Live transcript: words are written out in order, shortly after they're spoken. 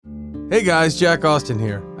Hey guys, Jack Austin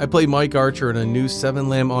here. I play Mike Archer in a new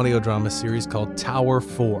 7-lamb audio drama series called Tower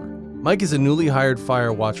 4. Mike is a newly hired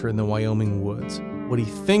fire watcher in the Wyoming woods. What he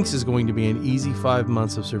thinks is going to be an easy 5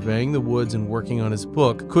 months of surveying the woods and working on his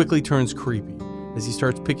book quickly turns creepy as he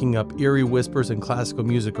starts picking up eerie whispers and classical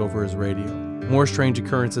music over his radio. More strange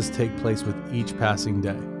occurrences take place with each passing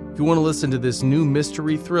day. If you want to listen to this new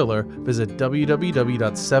mystery thriller, visit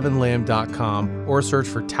www.7lamb.com or search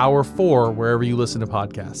for Tower 4 wherever you listen to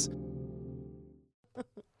podcasts.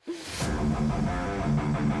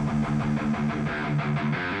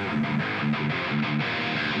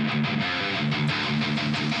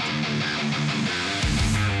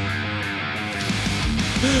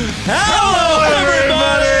 Hello,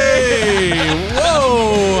 everybody!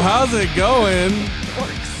 Whoa, how's it going?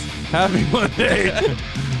 Happy Monday.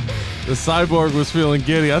 The cyborg was feeling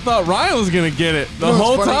giddy. I thought Ryan was going to get it the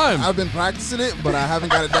whole time. I've been practicing it, but I haven't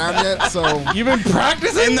got it down yet. So you've been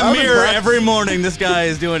practicing? In the mirror every morning, this guy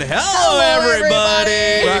is doing, hello,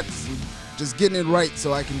 everybody. Practicing, just getting it right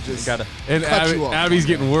so I can just cut you off. Abby's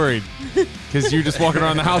getting worried because you're just walking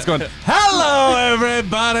around the house going, hello,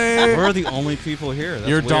 everybody. We're the only people here. That's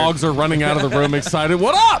Your weird. dogs are running out of the room excited.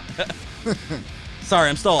 What up? Sorry,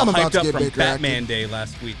 I'm still hyped up from Baker Batman Day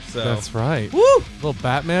last week. So that's right. Woo! Little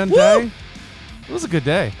Batman Day. It was a good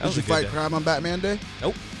day. Did you fight crime on Batman Day?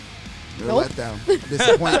 Nope. You're a letdown.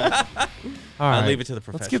 Disappointment. All right. I'll leave it to the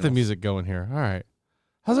professionals. Let's get the music going here. All right.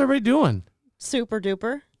 How's everybody doing? Super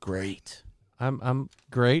duper. Great. I'm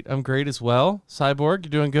great. I'm great as well. Cyborg, you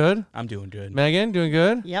doing good? I'm doing good. Megan, doing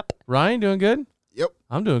good? Yep. Ryan, doing good? Yep.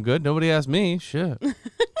 I'm doing good. Nobody asked me. Shit.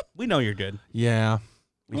 We know you're good. Yeah.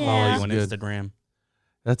 We follow you on Good. Instagram.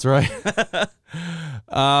 That's right.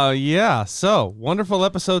 Yeah. So, wonderful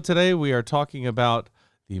episode today. We are talking about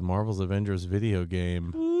the Marvel's Avengers video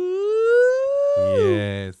game.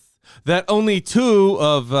 Yes. That only 2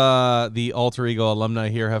 of the Alter Ego alumni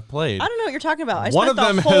here have played. I don't know what you're talking about. One of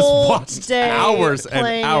them has watched hours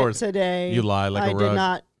and hours today. You lie like a rug. I did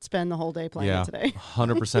not spend the whole day playing it today.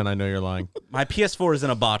 100% I know you're lying. My PS4 is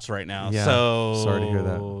in a box right now. Yeah. So Sorry to hear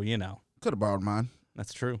that. You know. Could have borrowed mine.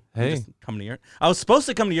 That's true. Hey. Just coming to I was supposed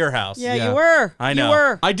to come to your house. Yeah, Yeah. you were. I know. You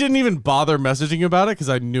were. I didn't even bother messaging you about it because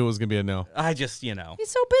I knew it was going to be a no. I just, you know. He's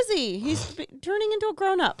so busy. He's turning into a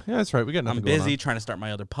grown-up. Yeah, that's right. We got nothing I'm going busy on. trying to start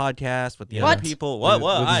my other podcast with the Yeah. other people. What?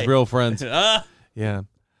 With his real friends. Yeah.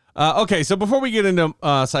 Okay, so before we get into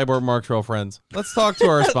Cyborg Mark's real friends, let's talk to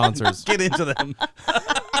our sponsors. Get into them.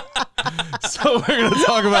 So we're going to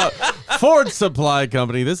talk about Ford Supply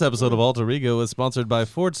Company. This episode of Alter Ego is sponsored by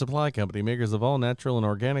Ford Supply Company, makers of all natural and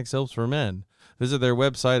organic soaps for men. Visit their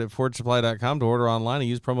website at FordSupply.com to order online and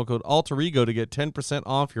use promo code Alter Ego to get 10%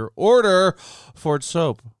 off your order. Ford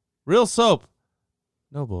Soap. Real soap.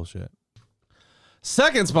 No bullshit.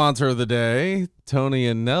 Second sponsor of the day, Tony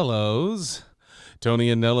and Nello's. Tony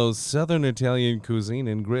and Nello's Southern Italian Cuisine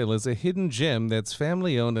and Grill is a hidden gem that's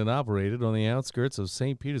family-owned and operated on the outskirts of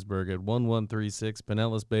St. Petersburg at 1136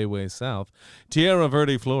 Pinellas Bayway South, Tierra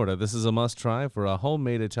Verde, Florida. This is a must-try for a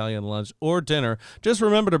homemade Italian lunch or dinner. Just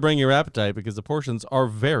remember to bring your appetite because the portions are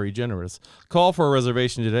very generous. Call for a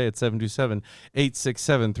reservation today at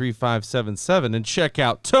 727-867-3577 and check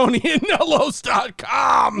out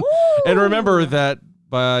TonyandNellos.com. And remember that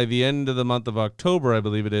by the end of the month of October, I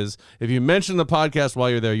believe it is, if you mention the podcast while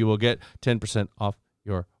you're there, you will get 10% off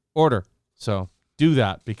your order. So do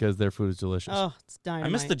that because their food is delicious. Oh, it's dynamite.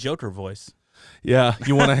 I missed the Joker voice. Yeah,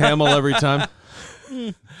 you want a Hamill every time?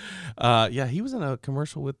 Yeah, he was in a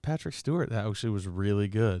commercial with Patrick Stewart that actually was really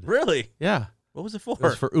good. Really? Yeah. What was it for? It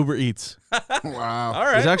was for Uber Eats. Wow. All It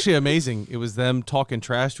right. was actually amazing. It was them talking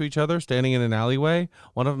trash to each other, standing in an alleyway.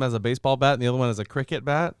 One of them has a baseball bat and the other one has a cricket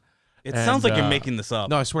bat. It sounds like you're making this up.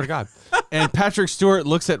 No, I swear to God. And Patrick Stewart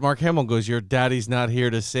looks at Mark Hamill and goes, your daddy's not here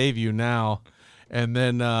to save you now. And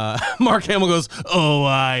then Mark Hamill goes, oh,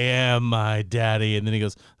 I am my daddy. And then he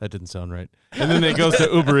goes, that didn't sound right. And then it goes to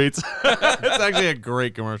Uber Eats. It's actually a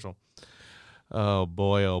great commercial. Oh,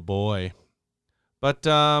 boy, oh, boy. But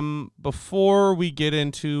before we get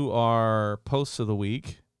into our posts of the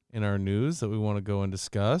week in our news that we want to go and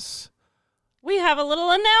discuss, We have a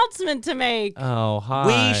little announcement to make. oh, hi.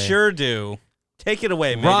 We sure do. Take it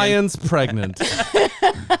away, Megan. Ryan's pregnant.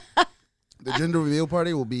 The gender reveal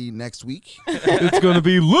party will be next week. It's going to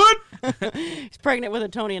be lit. He's pregnant with a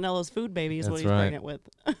Tony and Ella's food baby is That's what he's right. pregnant with.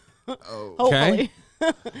 Oh. Hopefully.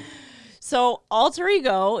 So Alter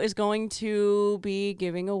Ego is going to be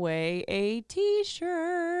giving away a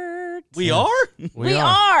T-shirt. We are? We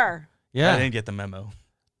are. I Yeah. didn't get the memo.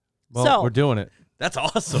 Well, So- we're doing it. That's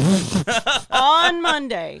awesome. On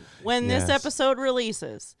Monday, when Yes. this episode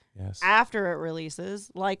releases, Yes. after it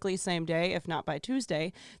releases, likely same day, if not by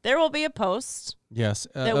Tuesday, there will be a post, Yes.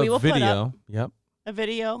 that a we will put video. up. Yep. a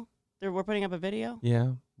video. We're putting up a video.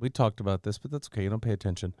 Yeah. We talked about this, but that's okay. You don't pay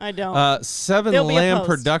attention. I don't. Seven There'll be a Lamb post.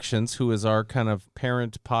 Productions, who is our kind of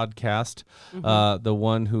parent podcast, the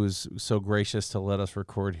one who is so gracious to let us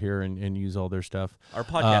record here and use all their stuff. Our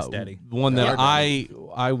podcast daddy. One that Yeah.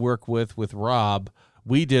 I work with Rob.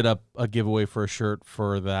 We did a giveaway for a shirt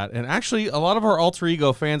for that. And actually, a lot of our Alter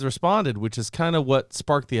Ego fans responded, which is kind of what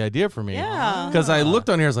sparked the idea for me. Yeah. Because I looked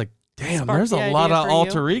on here, I was like, damn, Sparked there's the a lot idea of for you?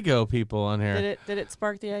 Alter Ego people on here. Did it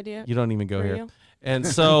spark the idea? You don't even go for here. you? And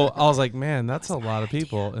so I was like, man, that's a lot of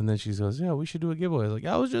people. And then she goes, yeah, we should do a giveaway. I was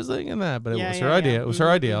like, I was just thinking that, but it Yeah, was yeah, her idea. yeah. It was her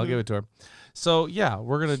idea. I'll give it to her. So, yeah,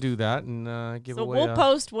 we're going to do that and give So away. we'll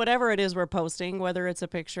post whatever it is we're posting, whether it's a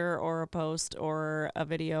picture or a post or a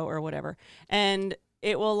video or whatever. And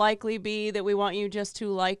it will likely be that we want you just to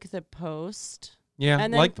like the post. yeah,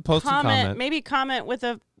 And then like the post and comment. Maybe comment with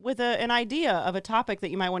an idea of a topic that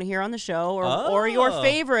you might want to hear on the show, or your Oh.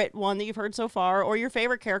 favorite one that you've heard so far, or your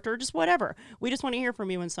favorite character, just whatever. We just want to hear from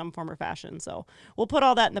you in some form or fashion. So we'll put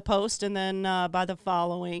all that in the post, and then by the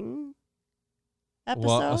following episode,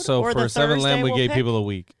 Well, so or for the Seven Thursday, Lamb, we we'll gave pick. people a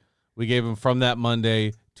week. We gave them from that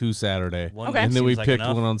Monday to Saturday. One Okay. week And then we seems like picked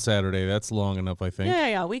enough. one on Saturday. That's long enough, I think.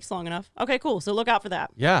 Yeah, week's long enough. Okay, cool. So look out for that.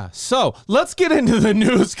 Yeah. So let's get into the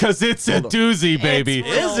news because it's a doozy, baby. It's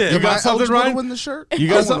real. Is it? You Am got I something, eligible Ryan? to win the shirt? You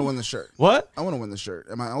got I want something? to win the shirt. What? I want to win the shirt.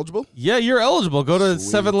 Am I eligible? Yeah, you're eligible. Go to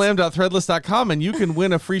Sweet. 7lamb.threadless.com and you can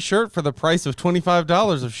win a free shirt for the price of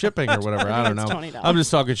 $25 of shipping or whatever. I don't know. It's $20. I'm just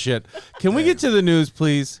talking shit. Can we get to the news,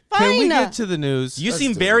 please? Can we Fine. get to the news? You Let's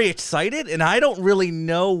seem do very excited, and I don't really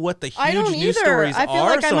know what the I huge don't news either. stories I feel are.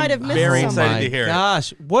 like I so might have I'm missed very something. excited my to hear it.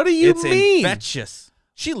 gosh. What do you It's mean? infectious.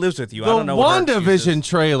 She lives with you. I The don't know what her excuse is. WandaVision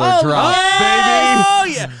trailer Oh, dropped, Oh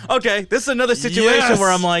baby. yeah. Okay, this is another situation Yes.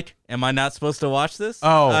 where I'm like, am I not supposed to watch this?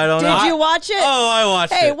 Oh. I don't know. Did you watch it? Oh, I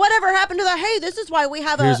watched Hey, it. whatever happened to the? Hey, this is why we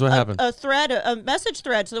have Here's what happened. a thread, a message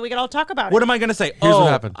thread, so that we can all talk about What it. am I gonna say? Here's oh, what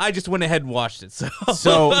happened. I just went ahead and watched it. So,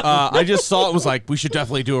 So I just saw it was like, we should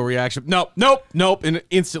definitely do a reaction. Nope, and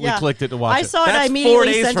instantly Yeah. clicked it to watch I it. saw it. I that's immediately 4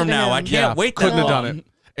 days sent from it to now. him. I can't Yeah, wait that couldn't have long. done it.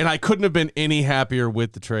 And I couldn't have been any happier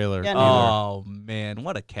with the trailer. Yeah, either. Oh man,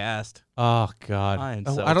 what a cast! Oh God! I am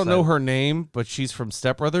so I don't know excited. her name, but she's from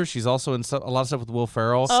Step Brothers. She's also in a lot of stuff with Will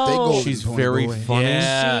Ferrell. Oh. Stay golden, She's Tony very boy. funny.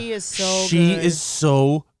 Yeah. She is so She good. is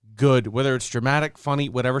so good. Whether it's dramatic, funny,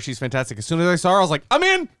 whatever, she's fantastic. As soon as I saw her, I was like, I'm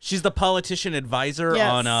in. She's the politician advisor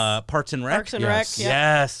Yes. on Parks and Rec. Parks and Yes. Rec. Yeah.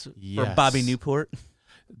 Yes, for Yes. Bobby Newport.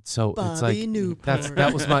 So it's like Bobby Newport.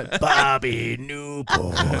 that was my Bobby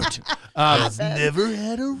Newport. Never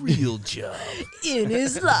had a real job. In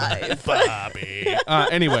his life. Bobby.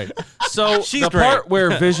 Anyway, so She's the great. part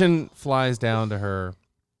where Vision flies down to her.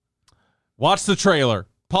 Watch the trailer.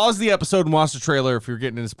 Pause the episode and watch the trailer if you're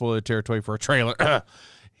getting into spoiler territory for a trailer.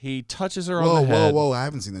 He touches her Whoa, on the head. whoa! I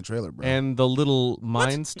haven't seen the trailer, bro. And the little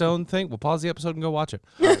Mind Stone thing. We'll pause the episode and go watch it.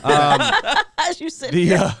 As you sit The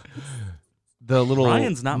here. the little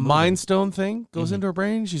Ryan's not moving. Mind Stone thing goes into her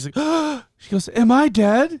brain. She's like, she goes, "Am I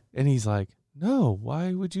dead?" And he's like, "No.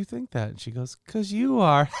 Why would you think that?" And she goes, "'Cause you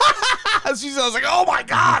are." She's I was like, "Oh my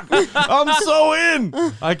God, I'm so in!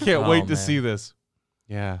 I can't Oh, wait to man. see this."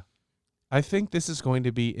 Yeah, I think this is going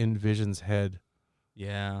to be in Vision's head,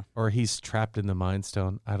 Yeah, or he's trapped in the Mind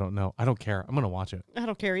Stone. I don't know. I don't care. I'm gonna watch it. I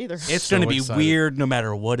don't care either. it's So going to be excited. weird no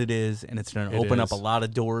matter what it is, and it's going to It open up is. a lot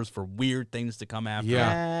of doors for weird things to come after. Yeah.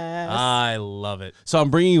 Yes. I love it. So I'm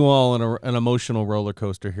bringing you all on an emotional roller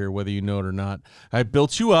coaster here, whether you know it or not. I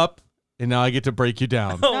built you up, and now I get to break you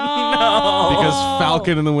down. Oh Because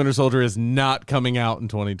Falcon and the Winter Soldier is not coming out in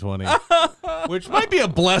 2020, which might be a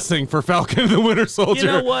blessing for Falcon and the Winter no! Soldier. You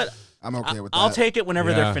know what? I'm okay with that. I'll take it whenever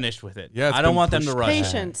Yeah. they're finished with it. Yeah, it's I don't been want them to pushed rush. it.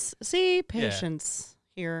 Patience. See, patience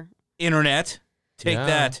here. Internet, take Yeah.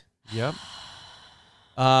 that. Yep.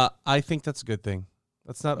 I think that's a good thing.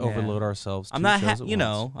 Let's not Yeah. overload ourselves. I'm two not, shows at you once.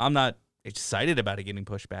 know, I'm not excited about it getting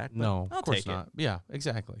pushed back. But No, I'll of course take not. Yeah,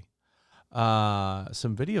 exactly.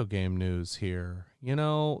 Some video game news here. You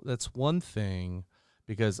know, that's one thing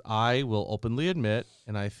because I will openly admit,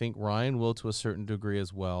 and I think Ryan will to a certain degree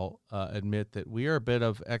as well, admit that we are a bit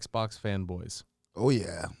of Xbox fanboys. Oh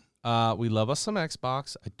yeah. We love us some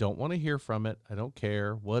Xbox. I don't want to hear from it. I don't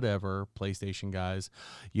care. Whatever. PlayStation guys,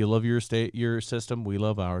 you love your system. We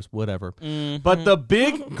love ours. Whatever. Mm-hmm. But the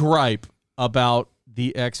big gripe about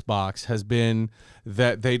the Xbox has been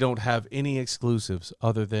that they don't have any exclusives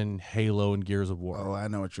other than Halo and Gears of War. Oh, I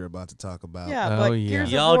know what you're about to talk about. Yeah, Oh, but yeah.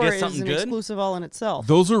 Gears Y'all of War get is something an good? exclusive all in itself.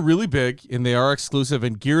 Those are really big, and they are exclusive.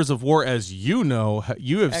 And Gears of War, as you know,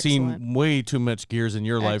 you have seen Excellent. way too much Gears in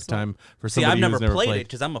your Excellent. lifetime for See, somebody I've who's never never played it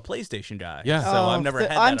because I'm a PlayStation guy. Yeah. So I've never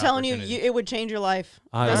had that I'm telling you, opportunity. it would change your life.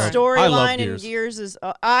 I The love- I love storyline in Gears. Gears is,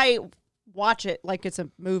 I watch it like it's a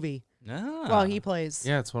movie Ah, while he plays.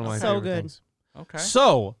 Yeah, it's one of my So favorite good. things. okay.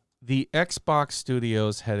 So, the Xbox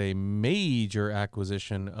Studios had a major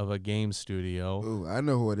acquisition of a game studio Ooh, I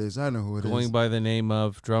know who it is. going by the name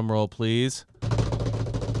of, drumroll please,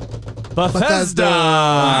 Bethesda.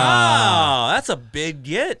 Wow, that's a big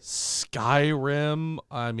get. Skyrim,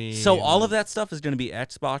 I mean. So all of that stuff is going to be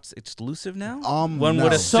Xbox exclusive now? One no.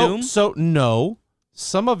 would So, assume. so no.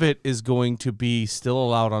 Some of it is going to be still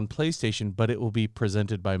allowed on PlayStation, but it will be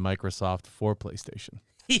presented by Microsoft for PlayStation.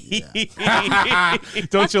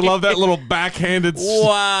 Don't you love that little backhanded?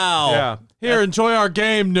 Wow. Yeah. Here, enjoy our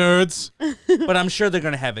game, nerds. But I'm sure they're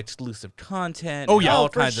going to have exclusive content. Oh, and yeah. all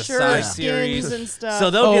for kinds of sure, side skins series. and stuff. So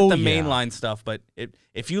they'll Oh, get the yeah. mainline stuff, but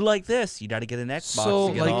if you like this, you got to get an Xbox. So,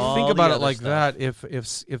 to get like, all think the about it other like stuff. that.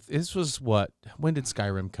 If this was what? When did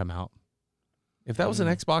Skyrim come out? If that was an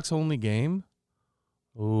Xbox only game,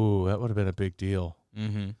 ooh, that would have been a big deal.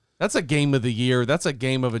 Mm-hmm. That's a game of the year. That's a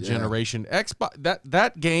game of a generation. Xbox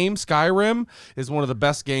that game Skyrim is one of the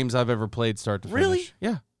best games I've ever played, start to finish. Really?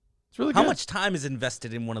 Yeah, it's really How good. much time is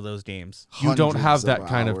invested in one of those games? You don't have Hundreds that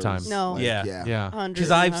kind of hours. time. No. Yeah. Yeah, Hundreds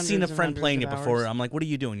Because and I've seen a hundreds and friend playing it hundreds of before. hours. I'm like, what are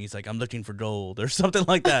you doing? He's like, I'm looking for gold or something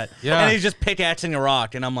like that. Yeah. And he's just pickaxing a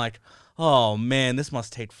rock. And I'm like, oh, man, this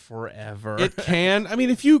must take forever. it can. I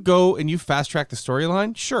mean, if you go and you fast track the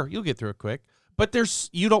storyline, sure, you'll get through it quick. But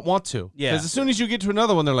you don't want to. Yeah. Because as soon as you get to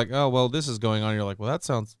another one, they're like, oh, well, this is going on. You're like, well, that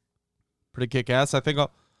sounds pretty kick-ass. I think I'll...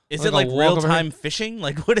 Is I it think like I'll walk over real-time here. fishing?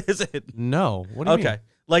 Like, what is it? No. What do you mean? Okay.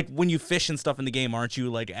 Like, when you fish and stuff in the game, aren't you,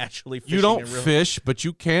 like, actually fishing? You don't in real fish, but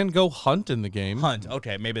you can go hunt in the game. Hunt.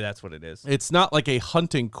 Okay, maybe that's what it is. It's not like a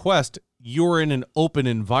hunting quest. You're in an open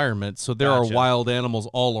environment, so there Gotcha. are wild animals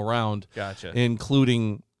all around, Gotcha.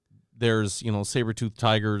 including there's, saber-toothed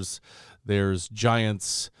tigers, there's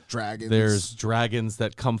giants, Dragons. there's dragons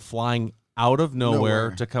that come flying out of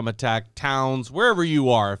nowhere to come attack towns, wherever you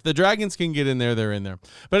are. If the dragons can get in there, they're in there.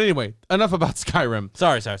 But anyway, enough about Skyrim.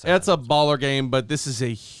 Sorry. It's a baller game, but this is a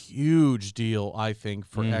huge deal, I think,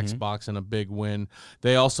 for Mm-hmm. Xbox and a big win.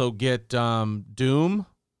 They also get Doom.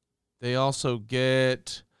 They also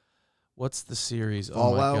get, what's the series? Oh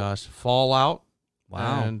Fallout. my gosh, Fallout.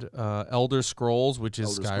 Wow. And Elder Scrolls, which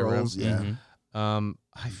is Elder Skyrim. Scrolls, yeah. Mhm.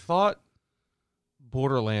 I thought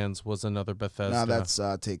Borderlands was another Bethesda. No, that's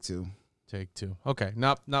Take-Two. Take-Two. Okay,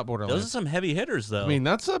 not Borderlands. Those are some heavy hitters, though. I mean,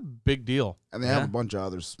 that's a big deal. And they have Yeah. a bunch of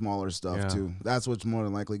other smaller stuff, Yeah. too. That's what's more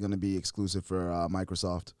than likely going to be exclusive for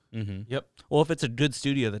Microsoft. Mm-hmm. Yep. Well, if it's a good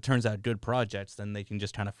studio that turns out good projects, then they can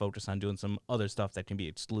just kind of focus on doing some other stuff that can be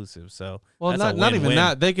exclusive. So, Well, that's a not even win-win.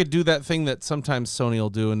 that. They could do that thing that sometimes Sony will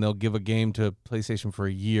do, and they'll give a game to PlayStation for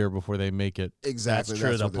a year before they make it. Exactly. That's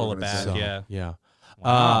true. They'll what they pull were it gonna back. say. Yeah. Yeah.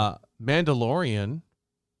 Wow. Mandalorian,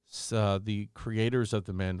 the creators of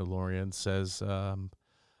The Mandalorian says,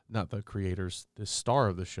 not the creators, the star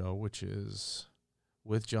of the show, which is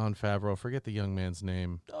with Jon Favreau. Forget the young man's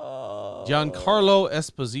name. Giancarlo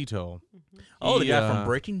Esposito. Oh, the He, guy from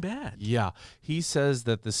Breaking Bad. Yeah. He says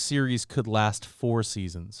that the series could last 4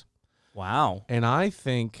 seasons. Wow. And I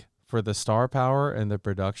think for the star power and the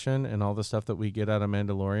production and all the stuff that we get out of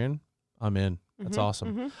Mandalorian, I'm in. That's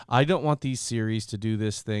awesome. I don't want these series to do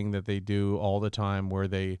this thing that they do all the time where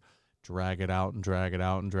they drag it out and drag it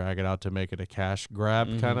out and drag it out to make it a cash grab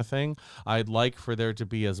kind of thing. I'd like for there to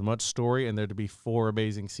be as much story and there to be 4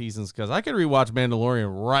 amazing seasons, because I could rewatch Mandalorian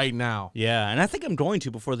right now. Yeah, and I think I'm going to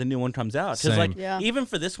before the new one comes out. Because, Same. like, Yeah. even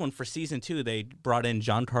for this one, for season 2, they brought in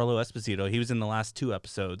Giancarlo Esposito. He was in the last 2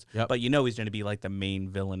 episodes. Yep. But he's going to be, like, the main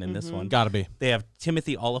villain in this one. Gotta be. They have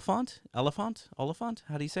Timothy Oliphant. Oliphant?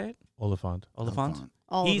 How do you say it? Oliphant. Oliphant.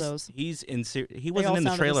 All he's, of those. He's in. He all wasn't in the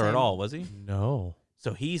sounded the trailer at same. all, was he? No.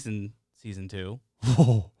 So he's in season 2.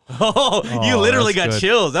 Whoa. Oh, you literally that's got good.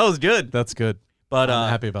 chills. That was good. That's good. But I'm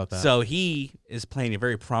happy about that. So he is playing a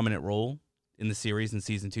very prominent role in the series in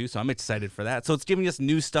season 2. So I'm excited for that. So it's giving us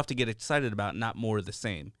new stuff to get excited about, not more of the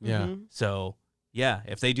same. Yeah. So yeah,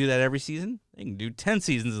 if they do that every season, they can do 10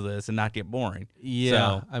 seasons of this and not get boring. Yeah.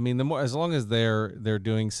 So- I mean, the more, as long as they're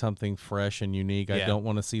doing something fresh and unique, I Yeah. don't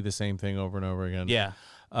want to see the same thing over and over again. Yeah.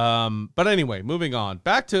 But anyway, moving on.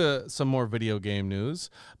 Back to some more video game news.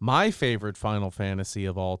 My favorite Final Fantasy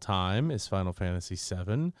of all time is Final Fantasy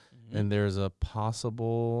VII, and there's a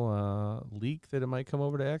possible leak that it might come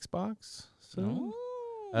over to Xbox. So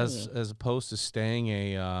as opposed to staying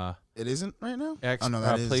a It isn't right now. X, Oh no,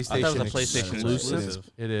 that is PlayStation, I thought it was a PlayStation exclusive.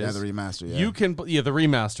 It is. Yeah, the remaster. Yeah. You can, the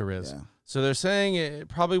remaster is. Yeah. So they're saying it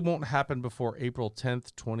probably won't happen before April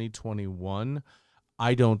 10th, 2021.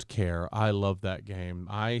 I don't care. I love that game.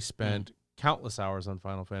 I spent countless hours on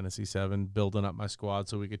Final Fantasy VII building up my squad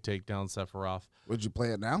so we could take down Sephiroth. Would you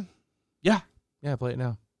play it now? Yeah, play it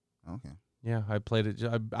now. Okay. Yeah, I played it.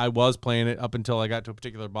 I was playing it up until I got to a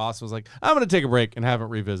particular boss. I was like, I'm going to take a break and haven't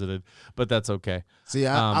revisited, but that's okay. See,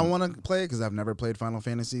 I want to play it because I've never played Final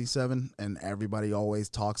Fantasy VII, and everybody always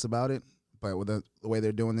talks about it. But with the way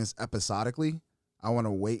they're doing this episodically, I want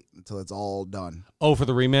to wait until it's all done. Oh, for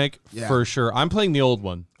the remake? Yeah. For sure. I'm playing the old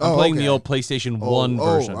one. I'm playing the old PlayStation 1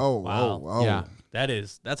 version. Wow. Yeah.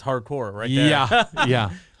 That's hardcore right there. Yeah, yeah,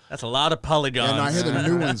 That's a lot of polygons. And I hear the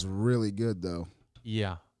new one's really good, though.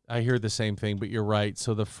 yeah. I hear the same thing, but you're right.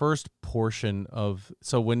 So the first portion of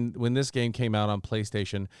when this game came out on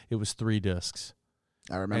PlayStation, it was 3 discs.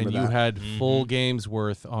 I remember and that. you had full games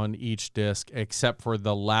worth on each disc, except for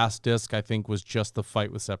the last disc, I think, was just the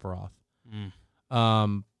fight with Sephiroth.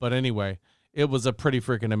 But anyway, it was a pretty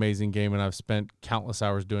freaking amazing game, and I've spent countless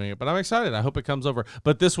hours doing it. But I'm excited. I hope it comes over.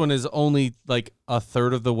 But this one is only like a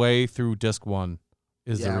third of the way through disc 1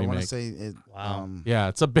 is the I want remake. to say it. Wow. Yeah,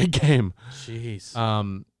 it's a big game.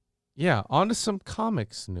 Jeez. Yeah, on to some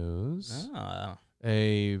comics news. Ah.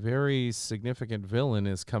 A very significant villain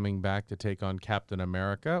is coming back to take on Captain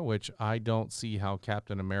America, which I don't see how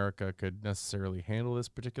Captain America could necessarily handle this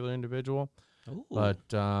particular individual. Ooh. But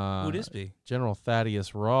Who'd this be? General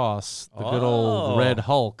Thaddeus Ross, the good old Red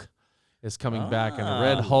Hulk, is coming back. And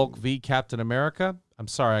Red Hulk v. Captain America. I'm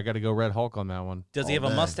sorry, I got to go Red Hulk on that one. Does he have All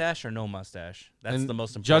a day. mustache or no mustache? That's And the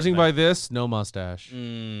most important. Judging thing. by this, no mustache.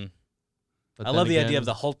 But I then love the idea again, of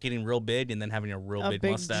the Hulk getting real big and then having a real A big,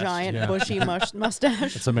 big mustache. giant Yeah. bushy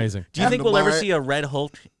mustache. It's amazing. Do you think we'll Handlebar. ever see a red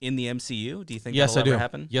Hulk in the MCU? Do you think Yes, I that'll do. ever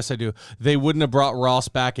happen? Yes, I do. They wouldn't have brought Ross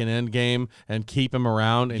back in Endgame and keep him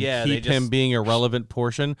around and Yeah, they keep him just- being a relevant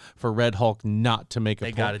portion for Red Hulk not to make a They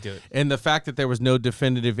point. got to do it. And the fact that there was no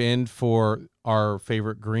definitive end for our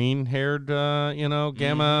favorite green-haired,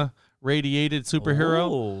 gamma radiated superhero,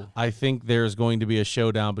 Ooh. I think there's going to be a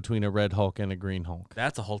showdown between a Red Hulk and a Green Hulk.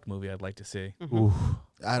 That's a Hulk movie I'd like to see. Ooh,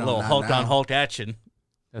 I A don't little know. Hulk on Hulk action.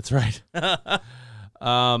 that's right.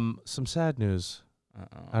 Some sad news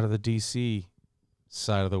out of the DC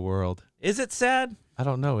side of the world. Is it sad? I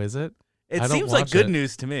don't know. Is it? It I don't seems like watch good it.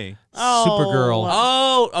 news to me. Supergirl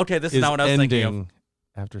Oh, okay. This is is not what I was ending thinking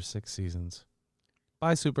after 6 seasons.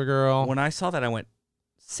 Bye, Supergirl. of. When I saw that, I went,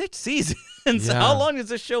 6 seasons? Yeah. How long has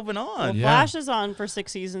this show been Well, on? Yeah. Flash is on for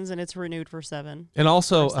 6 seasons and it's renewed for 7. And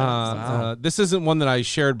also, First episode. this isn't one that I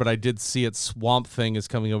shared, but I did see it. Swamp Thing is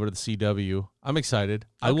coming over to the CW. I'm excited.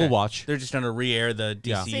 I will Okay. watch. They're just going to re-air the DC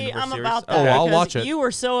Yeah. See, Universe I'm series? about Oh, that. I'll because watch it. You were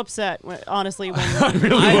so upset, honestly, when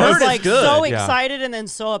really I was. was Heard it's like good. so Yeah. excited and then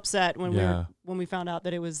so upset when Yeah. we found out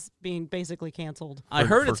that it was being basically canceled. I for-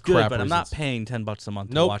 heard for it's good, crap but I'm not reasons. paying $10 a month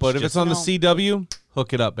to Nope, watch but if just- it's on the No. CW,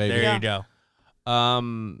 hook it up, baby. There Yeah. you go.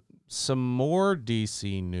 Some more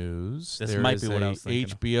DC news. This There might is be what I a was thinking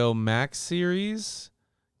of. HBO Max series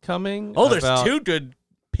coming. Oh, there's about 2 good.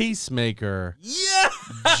 Peacemaker. Yeah.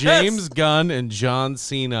 James Gunn and John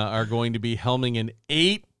Cena are going to be helming an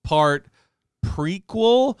 8-part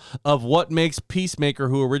prequel of what makes Peacemaker,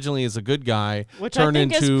 who originally is a good guy, Which turn I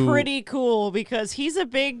think into is pretty cool because he's a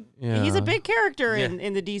big Yeah. character Yeah.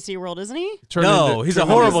 in the DC world, isn't he? turn No, into- he's a turn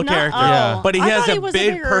horrible He's not- character. oh, Yeah. But he I has thought a was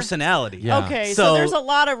big bigger- Yeah. personality. Okay, So- so there's a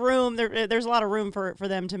lot of room. There's a lot of room for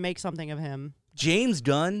them to make something of him. James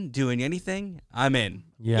Gunn doing anything, I'm in.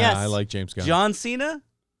 Yeah, Yes. I like James Gunn. John Cena,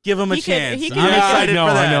 give him a He could- chance. he could I'm make it- excited I know,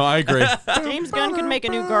 for that. I know, I agree. James Gunn could make a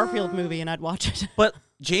new Garfield movie and I'd watch it. But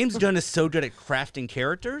James Gunn is so good at crafting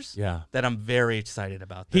characters Yeah. that I'm very excited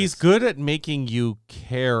about this. He's good at making you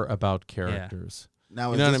care about characters. Now,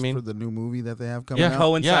 You is know what this I mean? for the new movie that they have coming Yeah, out?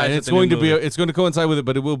 coincides yeah, and with it's the new going to be movie. it's going to coincide with it,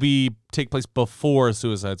 but it will be take place before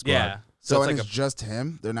Suicide Squad. Yeah. So, it's and like it's just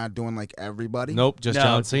him? They're not doing like everybody? Nope, just no,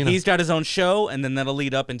 John Cena. He's got his own show, and then that'll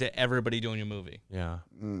lead up into everybody doing a movie. Yeah.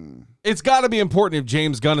 Mm. It's got to be important if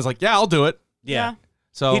James Gunn is like, yeah, I'll do it. Yeah.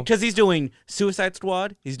 So Because he's doing Suicide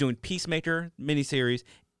Squad, he's doing Peacemaker miniseries,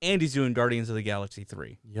 and he's doing Guardians of the Galaxy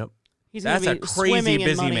 3. yep. He's That's gonna a be crazy swimming in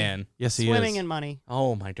busy money. man. Yes, he Swimming is. in money.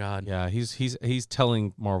 Oh, my God. Yeah, he's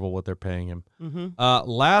telling Marvel what they're paying him. Mm-hmm.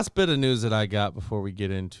 Last bit of news that I got before we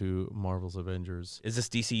get into Marvel's Avengers. Is this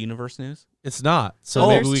DC Universe news? It's not. So Oh,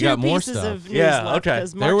 maybe There's we 2 got more pieces stuff. of news Yeah, left, okay.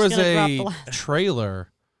 'cause There Mark's was gonna drop a the last-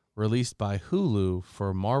 trailer released by Hulu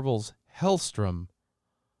for Marvel's Hellstrom.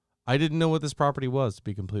 I didn't know what this property was, to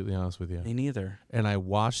be completely honest with you. Me neither. And I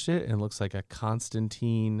watched it, and it looks like a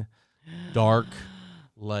Constantine, dark,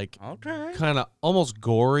 like Okay. kind of almost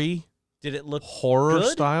gory Did it look horror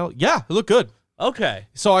good? style. Yeah, it looked good. Okay.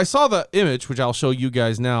 So I saw the image, which I'll show you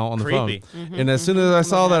guys now on the Creepy. phone. And as soon as I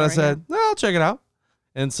saw that, I said, here. no, I'll check it out.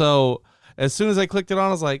 And so as soon as I clicked it on, I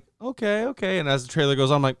was like, okay. And as the trailer goes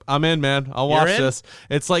on, I'm like, I'm in, man. I'll watch You're in? this.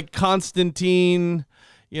 It's like Constantine,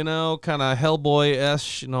 kind of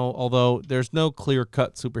Hellboy-esque, although there's no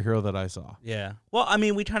clear-cut superhero that I saw. Yeah. Well, I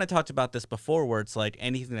mean, we kind of talked about this before, where it's like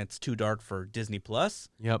anything that's too dark for Disney Plus,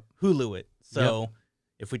 Yep. Hulu it. So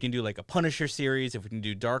if we can do like a Punisher series, if we can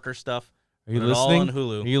do darker stuff, Are you put it all listening? on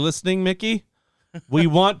Hulu. Are you listening, Mickey? We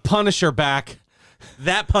want Punisher back.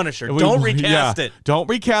 That Punisher. We- Don't recast yeah, it. Don't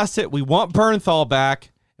recast it. We want Bernthal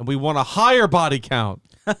back, and we want a higher body count.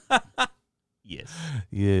 Yes.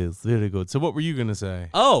 Yes, very good. So what were you going to say?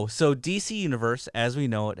 Oh, so DC Universe, as we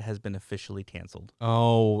know it, has been officially canceled.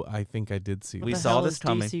 Oh, I think I did see We that. saw this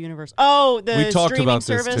coming. DC Universe. Oh, the We talked streaming about this,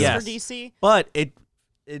 service too. Yes. for DC. But it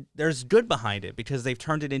there's good behind it because they've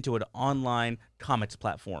turned it into an online comics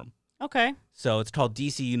platform. Okay. So it's called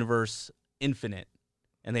DC Universe Infinite,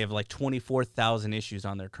 and they have like 24,000 issues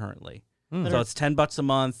on there currently. Hmm. So it's $10 a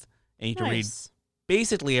month, and you can read Nice.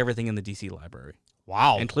 basically everything in the DC library,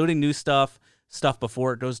 Wow. including new stuff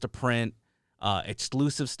before it goes to print,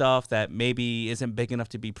 exclusive stuff that maybe isn't big enough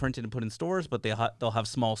to be printed and put in stores, but they'll have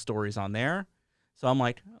small stories on there. So I'm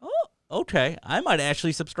like, oh, okay, I might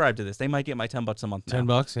actually subscribe to this. They might get my $10 a month now.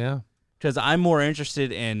 $10, yeah. Because I'm more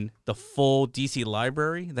interested in the full DC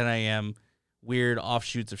library than I am weird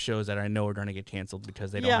offshoots of shows that I know are going to get canceled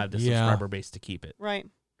because they don't Yeah. have the Yeah. subscriber base to keep it. Right.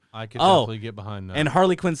 I could Oh, definitely get behind that. And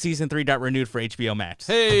Harley Quinn Season 3 got renewed for HBO Max.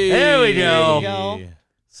 hey, There we go. There you go.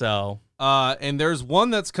 So, And there's one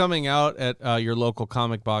that's coming out at your local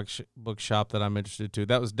comic book shop that I'm interested to.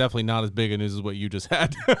 That was definitely not as big a news as what you just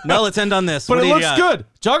had. no, let's end on this. But What it do you looks got? good.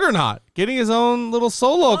 Juggernaut getting his own little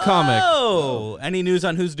solo comic. Oh, any news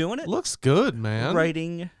on who's doing it? Looks good, man.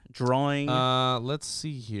 Writing, drawing. Let's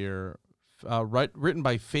see here. Written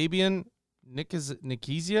by Fabian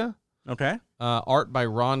Nikizia. Okay. Art by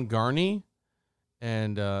Ron Garney.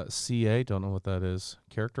 And CA, don't know what that is.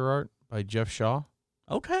 Character art by Jeff Shaw.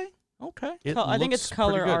 Okay. It I think it's looks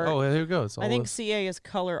color pretty good. art. Oh, there you go. It's all I think this. CA is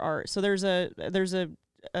color art. So there's a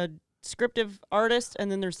descriptive artist,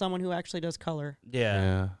 and then there's someone who actually does color. Yeah.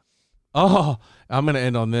 Yeah. Oh, I'm going to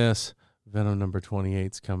end on this. Venom number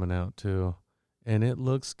 28's coming out too. And it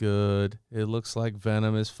looks good. It looks like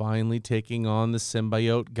Venom is finally taking on the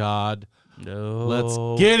symbiote god. No,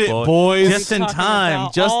 Let's get it, boys. Just in Talking time.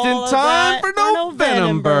 about Just all in of time that for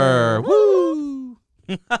November. Woo!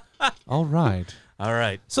 All right. All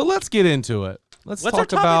right. So let's get into it. Let's What's our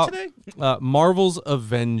talk about topic today? Marvel's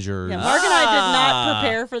Avengers. Yeah, Mark and I did Ah. not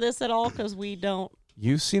prepare for this at all because we don't.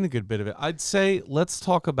 You've seen a good bit of it. I'd say let's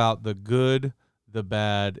talk about the good, the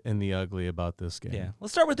bad, and the ugly about this game. Yeah.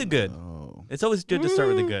 Let's start with the good. Oh. It's always good to start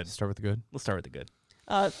with the good. Start with the good. Let's start with the good.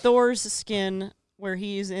 Thor's skin, where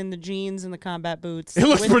he's in the jeans and the combat boots. It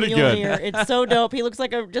looks with pretty good. Mjolnir. It's so dope. He looks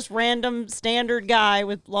like a just random standard guy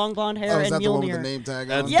with long blonde hair Oh, is and that the one with the Mjolnir. name tag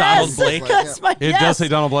That's on? Donald Yes, Blake. that's my, It yes. does say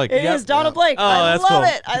Donald Blake. It Yep. is Donald Blake. Oh, I that's love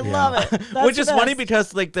cool. it. I love it. That's Which is the funny best.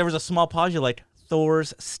 because like there was a small pause. You're like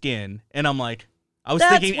Thor's skin, and I'm like, I was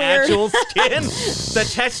That's thinking weird. actual skin. The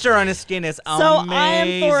texture on his skin is So amazing. I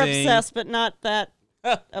am Thor obsessed, but not that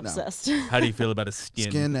obsessed. How do you feel about his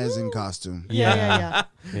skin? Skin as in costume. Yeah.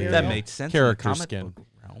 Yeah. That makes sense. Character in the comic skin. book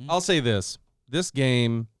realm. I'll say this. This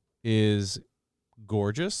game is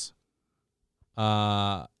gorgeous.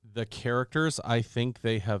 The characters, I think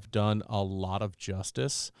they have done a lot of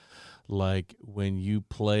justice. Like when you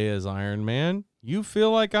play as Iron Man, you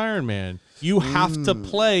feel like Iron Man. You have to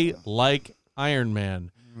play like Iron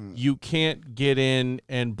Man. You can't get in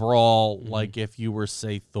and brawl like if you were,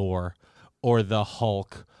 say, Thor or the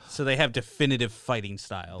Hulk. So they have definitive fighting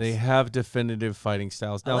styles. They have definitive fighting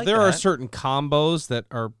styles. Now, like there are that. certain combos that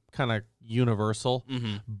are kind of universal,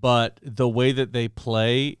 Mm-hmm. but the way that they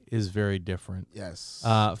play is very different. Yes.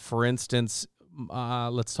 For instance,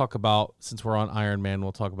 let's talk about, since we're on Iron Man,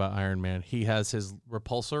 we'll talk about Iron Man. He has his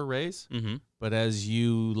repulsor raise, Mm-hmm. but as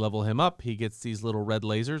you level him up, he gets these little red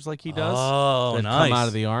lasers like he does Oh, that nice. come out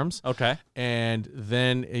of the arms. Okay. And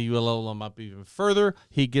then you level him up even further.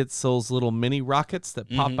 He gets those little mini rockets that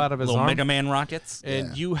pop out of his Mm-hmm. Little arm. Mega Man rockets. And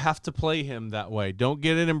Yeah. you have to play him that way. Don't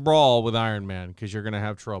get in and brawl with Iron Man because you're going to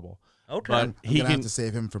have trouble. Okay. But I'm he gonna can, have to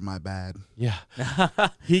save him for my bad. yeah,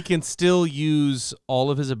 he can still use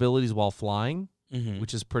all of his abilities while flying, Mhm.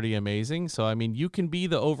 which is pretty amazing. So, I mean, you can be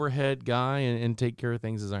the overhead guy and take care of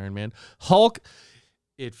things as Iron Man. Hulk,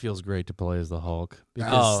 it feels great to play as the Hulk.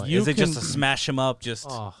 Oh, you is it can, just to smash him up?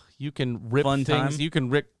 Just you can rip Fun things. time? You can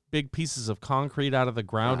rip big pieces of concrete out of the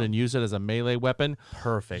ground and use it as a melee weapon.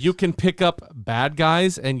 Perfect. You can pick up bad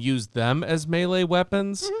guys and use them as melee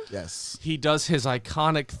weapons. Yes. He does his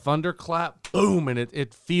iconic thunderclap, boom, and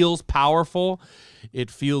it feels powerful.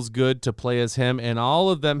 It feels good to play as him, and all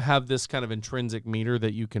of them have this kind of intrinsic meter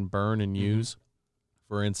that you can burn and use.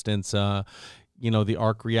 For instance, the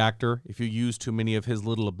arc reactor, if you use too many of his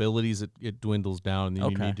little abilities, it dwindles down,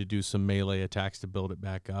 and you need to do some melee attacks to build it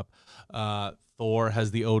back up. Thor has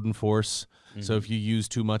the Odin Force, so if you use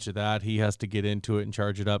too much of that, he has to get into it and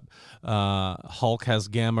charge it up. Hulk has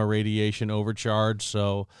gamma radiation overcharge,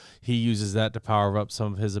 so he uses that to power up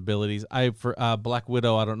some of his abilities. For Black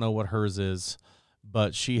Widow, I don't know what hers is,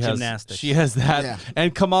 but she has Gymnastics. She has that, Yeah.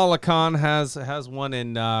 and Kamala Khan has one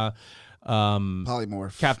in.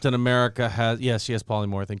 Polymorph. Captain America she has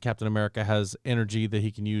polymorph, and Captain America has energy that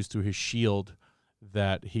he can use through his shield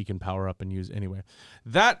that he can power up and use anyway.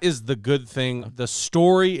 That is the good thing. The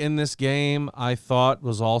story in this game, I thought,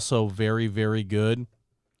 was also very, very good.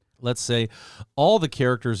 Let's say all the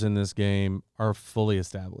characters in this game are fully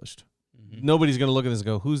established. Nobody's going to look at this and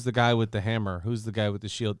go, who's the guy with the hammer? Who's the guy with the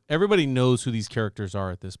shield? Everybody knows who these characters are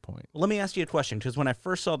at this point. Let me ask you a question, because when I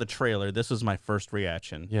first saw the trailer, this was my first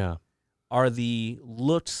reaction. Yeah. Are the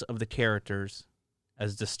looks of the characters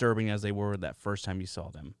as disturbing as they were that first time you saw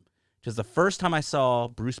them? Because the first time I saw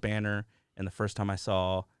Bruce Banner and the first time I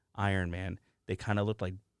saw Iron Man, they kind of looked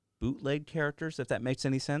like bootleg characters, if that makes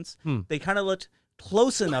any sense. They kind of looked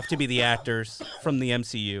close enough to be the actors from the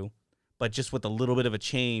MCU, but just with a little bit of a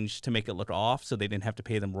change to make it look off so they didn't have to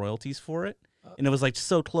pay them royalties for it. And it was like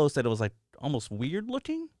so close that it was like almost weird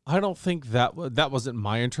looking. I don't think that wasn't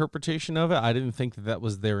my interpretation of it. I didn't think that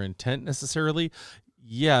was their intent necessarily.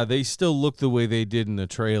 Yeah, they still look the way they did in the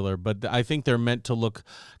trailer, but I think they're meant to look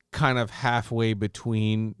kind of halfway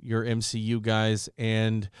between your MCU guys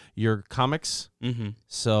and your comics.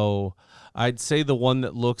 So I'd say the one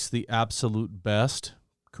that looks the absolute best,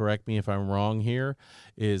 correct me if I'm wrong here,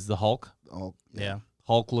 is the Hulk. Oh, Yeah.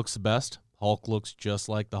 Hulk looks the best. Hulk looks just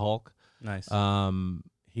like the Hulk. Nice.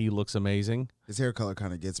 He looks amazing. his hair color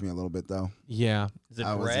kind of gets me a little bit though. Yeah. Is it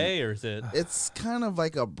I wasn't- gray or is it? It's kind of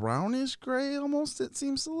like a brownish gray almost. It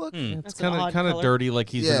seems to look, It's That's an odd kind of color. dirty, like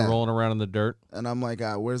he's been Yeah. rolling around in the dirt. and I'm like,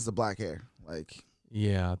 where's the black hair? Like,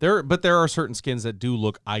 Yeah, but there are certain skins that do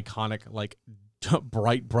look iconic, like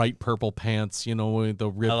bright purple pants. You know, with the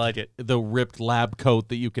I like it. ripped lab coat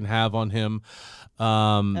that you can have on him.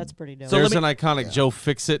 That's pretty dope. So There's let an iconic Joe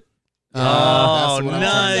Fix-It. Oh, that's what I'm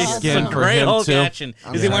nice. talking Skin about. for Great him, Hulk too. action.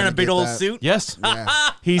 I'm Is he trying wearing a to big get old that. suit? Yes,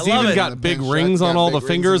 yeah. he's I love even it. got The big pink rings shirt, on got all big the rings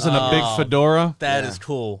fingers and and a big all. fedora. That Yeah. is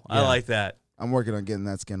cool. I Yeah. like that. I'm working on getting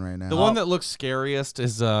that skin right now. The one that looks scariest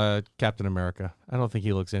is Captain America. I don't think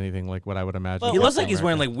he looks anything like what I would imagine. But He looks Captain like he's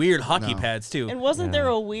wearing America. like weird hockey No. pads too. And wasn't Yeah. there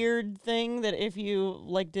a weird thing that if you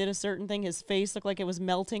like did a certain thing, his face looked like it was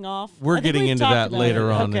melting off? We're I think getting we've into talked that about later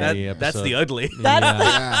it. on in Okay. the That's episode. the ugly. That's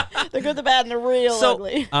yeah. the good, the bad, and the real So-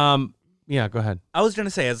 ugly. Yeah, go ahead. I was gonna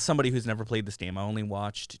say, as somebody who's never played this game, I only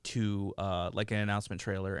watched two, like an announcement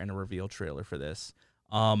trailer and a reveal trailer for this.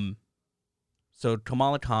 So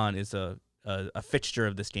Kamala Khan is a fixture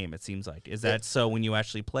of this game. It seems like. Is that so when you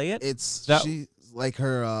actually play it? It's That- she like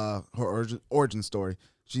her origin story.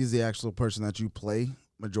 She's the actual person that you play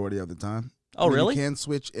majority of the time. Oh, I mean, really? You can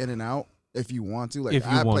switch in and out if you want to. Like If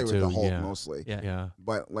you I play want with to, the Hulk yeah. mostly, Yeah. Yeah.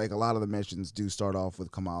 but like a lot of the missions do start off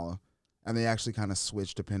with Kamala, and they actually kind of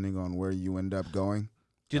switch depending on where you end up going.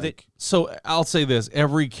 Do they? Like, So I'll say this: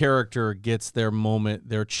 every character gets their moment,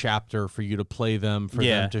 their chapter for you to play them, for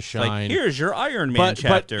them to Like, shine. here's your Iron Man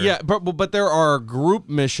chapter. But there are group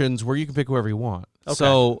missions where you can pick whoever you want. Okay.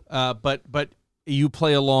 So, but you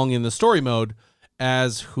play along in the story mode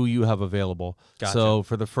as who you have available. Gotcha. So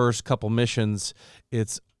for the first couple missions,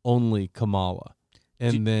 it's only Kamala.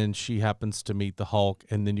 And then she happens to meet the Hulk,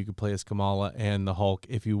 and then you can play as Kamala and the Hulk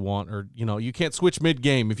if you want, or you can't switch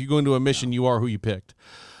mid-game. If you go into a mission, you are who you picked.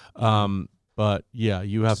 But yeah,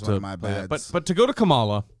 you have That's one to of my play that. bads. But to go to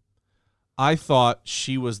Kamala, I thought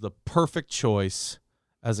she was the perfect choice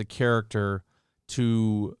as a character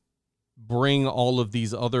to bring all of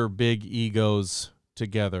these other big egos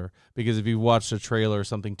together. Because if you watch the trailer,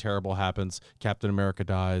 something terrible happens. Captain America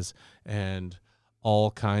dies, and all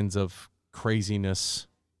kinds of craziness.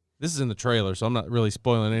 This is in the trailer, so I'm not really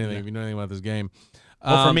spoiling anything if you know anything about this game.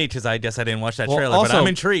 Well, for me, because I guess I didn't watch that well, trailer, but I'm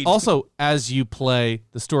intrigued. Also, as you play,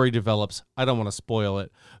 the story develops. I don't want to spoil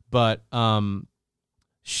it, but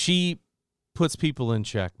she puts people in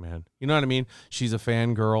check, man. You know what I mean? She's a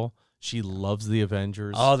fangirl. She loves the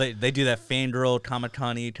Avengers. Oh, they do that fangirl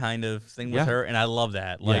Comic-Con-y kind of thing Yeah. with her, and I love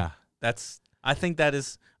that. Like Yeah. that's I think that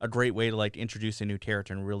is a great way to like introduce a new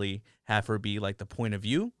character and really have her be like the point of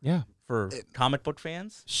view Yeah. for comic book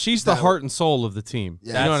fans. She's the heart and soul of the team.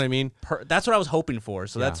 Yeah. You know what I mean? That's what I was hoping for.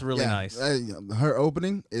 So Yeah. that's really nice. Her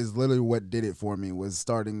opening is literally what did it for me. Was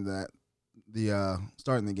starting the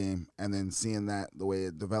game and then seeing that the way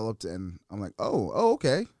it developed, and I'm like, oh,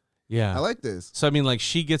 okay, Yeah. I like this. So, I mean, like,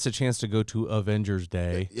 she gets a chance to go to Avengers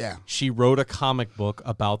Day. Yeah, She wrote a comic book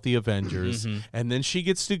about the Avengers, and then she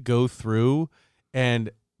gets to go through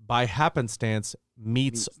and, by happenstance,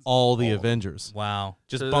 meets all the Avengers. Wow.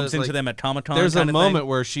 Just So bumps there's, into like- them at Comic-Con. There's a kind of moment thing.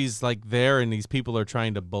 where she's, like, there, and these people are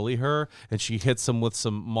trying to bully her, and she hits them with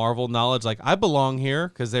some Marvel knowledge, like, I belong here,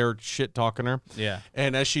 because they're shit-talking her. Yeah.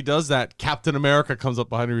 And as she does that, Captain America comes up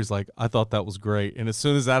behind her. He's like, I thought that was great. And as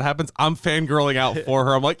soon as that happens, I'm fangirling out for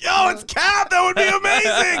her. I'm like, yo, it's Cap. That would be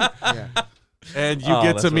amazing. yeah. And you Oh,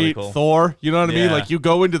 get that's to really meet cool. Thor. You know what I mean? Yeah. Like, you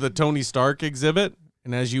go into the Tony Stark exhibit,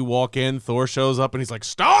 and as you walk in, Thor shows up, and he's like,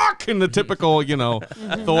 Stark! In the typical,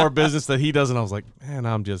 Thor business that he does. And I was like, man,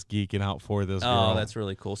 I'm just geeking out for this girl. Oh, that's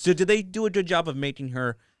really cool. So did they do a good job of making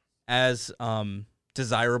her as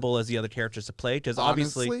desirable as the other characters to play? Because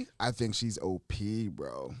obviously, Honestly, I think she's OP,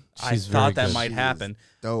 bro. I She's thought very that good. might She happen. is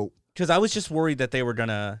dope. Because I was just worried that they were going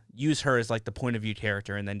to use her as like the point of view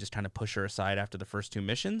character and then just kind of push her aside after the first 2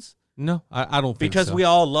 missions. No, I don't think Because so. we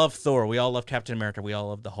all love Thor. We all love Captain America. We all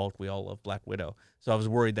love the Hulk. We all love Black Widow. So I was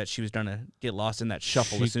worried that she was going to get lost in that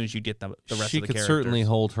shuffle She- as soon as you get the rest of the She characters. could certainly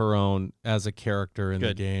hold her own as a character in the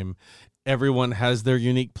Good. game. Everyone has their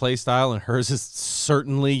unique play style, and hers is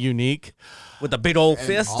certainly unique. With a big old And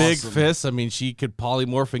fist. awesome. Big fists. I mean, she could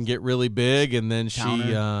polymorph and get really big, and then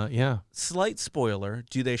Counter. yeah. Slight spoiler.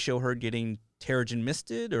 Do they show her getting Terrigen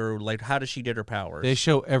misted, or like how does she get her powers? They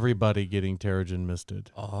show everybody getting Terrigen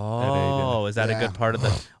misted. Oh, is that a Yeah. good part of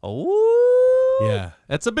the? Oh, Yeah,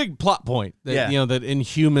 that's a big plot point. That, Yeah. that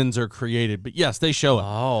Inhumans are created. But yes, they show it.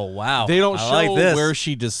 Oh, wow. They don't I show like this. where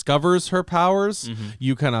she discovers her powers. Mhm.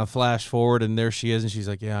 You kind of flash forward, and there she is, and she's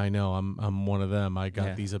like, "Yeah, I know. I'm one of them. I got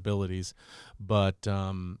Yeah. these abilities." But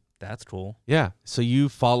That's cool. yeah, so you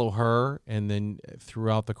follow her, and then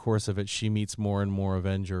throughout the course of it, she meets more and more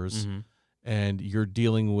Avengers, Mhm. and you're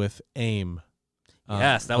dealing with AIM.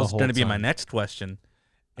 Yes, that the was whole going to be my time. next question.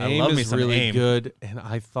 I AIM love me is some really AIM. good, and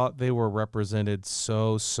I thought they were represented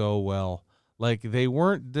so well. Like, they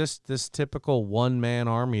weren't this typical one-man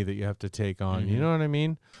army that you have to take on. You Mhm. know what I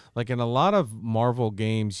mean? Like, in a lot of Marvel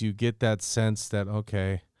games, you get that sense that,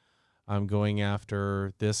 okay, I'm going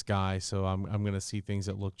after this guy, so I'm going to see things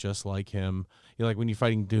that look just like him. Like when you're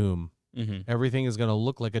fighting Doom, Mm-hmm. everything is going to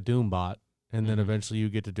look like a Doom bot, and then Mhm. eventually you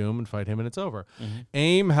get to Doom and fight him, and it's over. Mhm.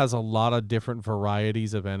 AIM has a lot of different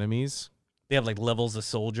varieties of enemies. They have like levels of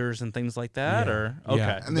soldiers and things like that, Yeah. or okay.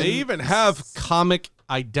 Yeah. And They then- even have comic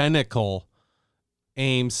identical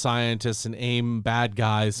AIM scientists and AIM bad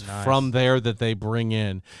guys Nice. from there that they bring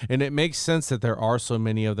in. And it makes sense that there are so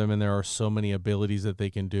many of them and there are so many abilities that they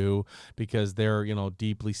can do because they're,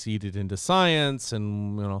 deeply seated into science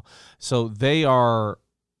and, so they are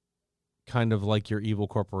kind of like your evil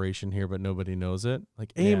corporation here, but nobody knows it.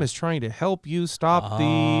 Like AIM Yeah. is trying to help you stop Oh,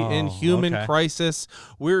 the Inhuman okay. crisis.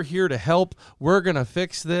 We're here to help. We're going to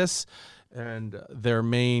fix this. And their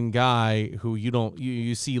main guy, who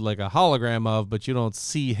you see like a hologram of, but you don't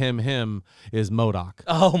see him is MODOK.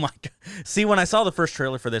 Oh my god! See, when I saw the first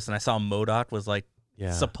trailer for this, and I saw MODOK was like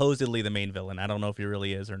Yeah. supposedly the main villain. I don't know if he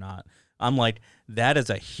really is or not. I'm like, that is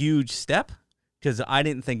a huge step because I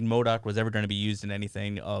didn't think MODOK was ever going to be used in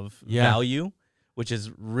anything of Yeah. value, which is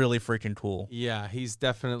really freaking cool. Yeah, he's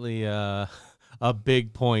definitely a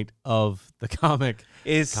big point of the comic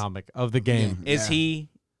of the game. Is Yeah. he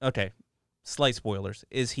okay? Slight spoilers.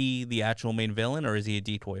 Is he the actual main villain or is he a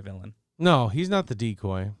decoy villain? No, he's not the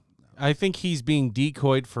decoy. I think he's being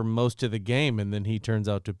decoyed for most of the game, and then he turns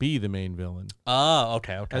out to be the main villain. Oh,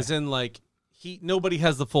 okay. As in, like, nobody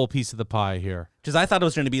has the full piece of the pie here. Because I thought it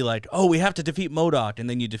was going to be like, oh, we have to defeat MODOK, and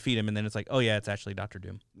then you defeat him, and then it's like, oh yeah, it's actually Dr.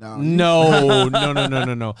 Doom. No,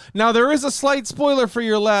 No. Now, there is a slight spoiler for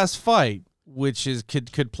your last fight, which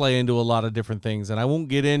could play into a lot of different things, and I won't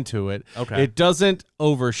get into it. Okay. It doesn't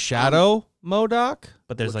overshadow MODOK.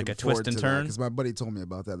 But there's like a twist and turn. because my buddy told me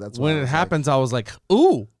about that. That's When why I it was happens, I was like,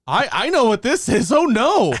 ooh, I know what this is. Oh,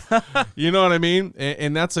 no. You know what I mean?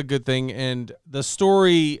 And that's a good thing. And the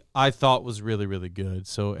story, I thought, was really, really good.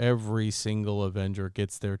 So every single Avenger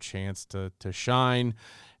gets their chance to shine.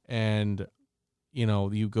 And,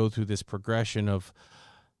 you go through this progression of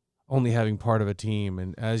only having part of a team.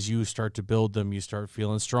 And as you start to build them, you start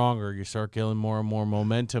feeling stronger. You start getting more and more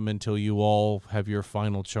momentum until you all have your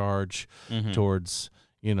final charge Mhm. towards,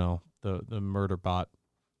 the murder bot.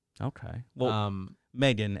 Okay. Well,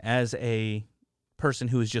 Megan, as a person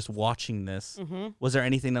who is just watching this, was there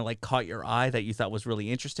anything that like caught your eye that you thought was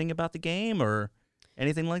really interesting about the game or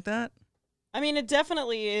anything like that? I mean, it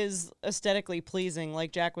definitely is aesthetically pleasing,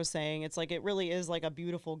 like Jack was saying. It's like it really is like a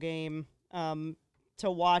beautiful game to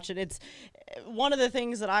watch. And it's one of the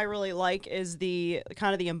things that I really like is the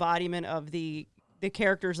kind of the embodiment of the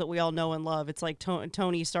characters that we all know and love. It's like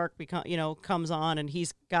Tony Stark comes on and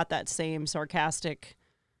he's got that same sarcastic,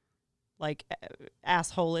 like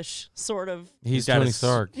asshole-ish sort of. He's got Tony his-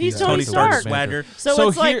 Stark. He's Tony Stark. Swagger. So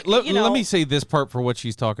it's here, like, let me say this part for what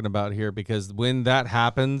she's talking about here, because when that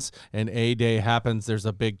happens and A-Day happens, there's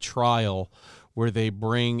a big trial where they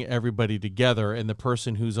bring everybody together, and the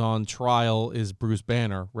person who's on trial is Bruce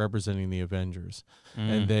Banner, representing the Avengers.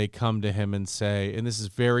 And they come to him and say, and this is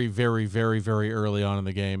very, very, very, very early on in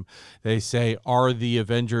the game, they say, are the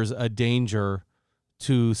Avengers a danger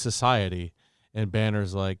to society? And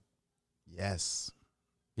Banner's like, Yes.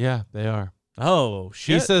 yeah, they are. Oh,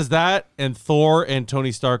 shit. He says that, and Thor and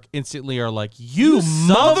Tony Stark instantly are like, You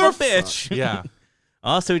son of a bitch. Yeah.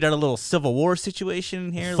 Also, we got a little Civil War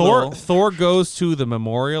situation here. Thor goes to the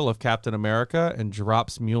memorial of Captain America and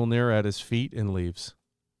drops Mjolnir at his feet and leaves.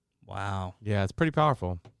 Wow. Yeah, it's pretty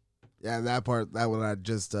powerful. Yeah, that part, that one I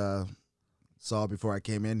just saw before I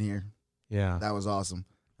came in here. Yeah. That was awesome.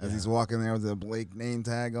 As he's walking there with the Blake name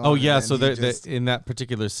tag on. Oh yeah, and so then he they're just- in that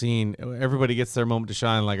particular scene, everybody gets their moment to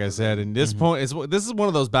shine, like I said. And this point this is one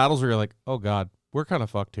of those battles where you're like, oh god, we're kind of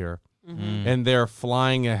fucked here. And they're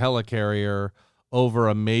flying a helicarrier over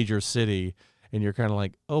a major city, and you're kind of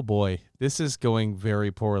like, oh boy, this is going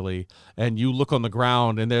very poorly. And you look on the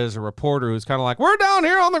ground, and there's a reporter who's kind of like, we're down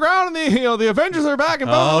here on the ground, and the Avengers are back. And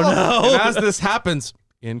blah, blah, blah. And as this happens,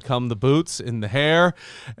 in come the boots and the hair,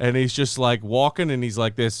 and he's just like walking, and he's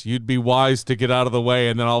like this, you'd be wise to get out of the way.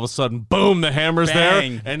 And then all of a sudden, boom, the hammer's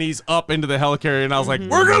Bang. there, and he's up into the helicarrier, and I was like,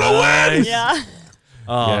 we're gonna win. Yeah.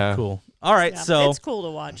 Oh, Yeah. cool. All right, Yeah, so it's cool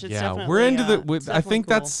to watch. It's Yeah, definitely, we're into it's I think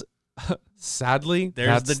definitely cool. that's sadly There's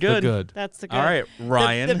that's the good. That's the good. all right,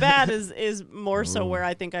 Ryan. The bad is more so where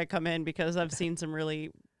I think I come in, because I've seen some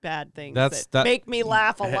really bad things that make me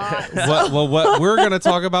laugh a lot. what we're going to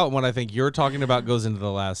talk about, what I think you're talking about, goes into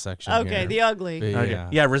the last section. Okay, here. the ugly. Yeah.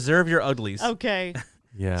 Yeah, reserve your uglies. Okay.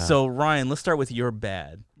 Yeah. So Ryan, let's start with your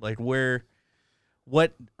bad. Like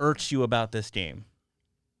what irks you about this game?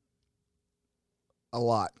 a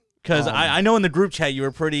lot. Because I know in the group chat you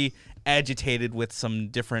were pretty agitated with some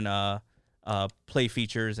different play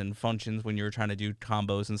features and functions when you were trying to do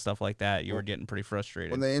combos and stuff like that. You were getting pretty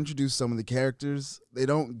frustrated. When they introduce some of the characters, they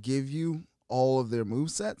don't give you all of their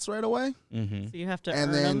movesets right away. Mm-hmm. So you have to And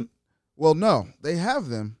earn then, them. well, no, they have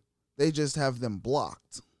them. They just have them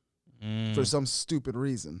blocked Mm. for some stupid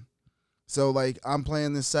reason. So, like, I'm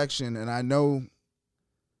playing this section, and I know,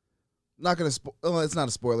 not going to, it's not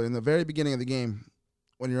a spoiler. In the very beginning of the game,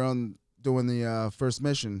 when you're on doing the first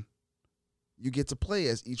mission, you get to play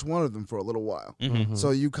as each one of them for a little while. Mm-hmm. So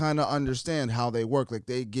you kind of understand how they work. Like,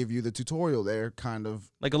 they give you the tutorial there, kind of.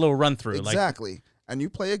 Like a little run through. Exactly. And you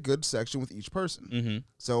play a good section with each person. Like, mm-hmm.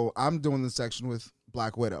 So I'm doing the section with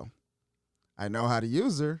Black Widow. I know how to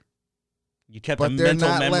use her, You kept but a they're mental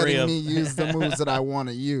not memory letting of me use the moves that I want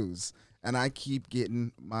to use. And I keep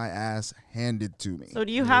getting my ass handed to me. So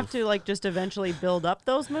do you have to like just eventually build up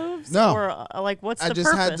those moves? No. Or like what's I the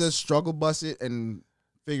just purpose? had to struggle bust it and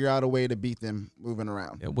figure out a way to beat them moving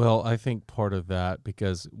around. Yeah, well, I think part of that,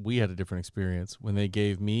 because we had a different experience. When they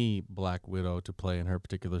gave me Black Widow to play in her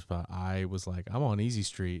particular spot, I was like, I'm on easy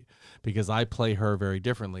street because I play her very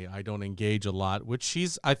differently. I don't engage a lot, which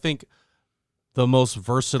she's, I think, the most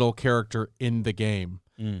versatile character in the game.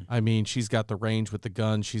 I mean, she's got the range with the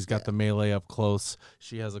gun. She's got the melee up close.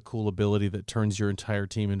 She has a cool ability that turns your entire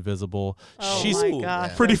team invisible. Oh She's my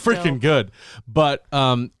gosh, pretty that's freaking dope. good. But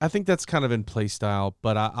I think that's kind of in play style.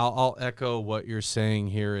 But I'll echo what you're saying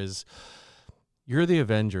here is you're the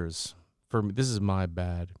Avengers. For me, this is my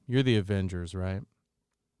bad. You're the Avengers, right?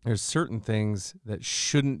 There's certain things that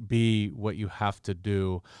shouldn't be what you have to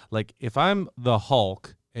do. Like if I'm the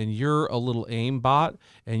Hulk and you're a little aimbot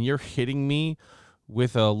and you're hitting me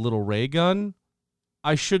with a little ray gun,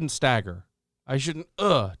 I shouldn't stagger. I shouldn't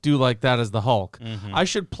do like that as the Hulk. Mm-hmm. I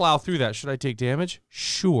should plow through that. Should I take damage?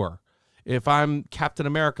 Sure. If I'm Captain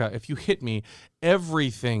America, if you hit me,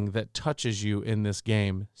 everything that touches you in this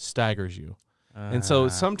game staggers you. And so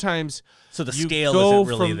sometimes So the you scale go isn't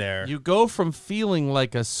really from, there. You go from feeling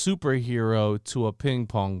like a superhero to a ping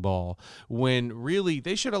pong ball when really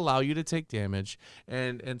they should allow you to take damage,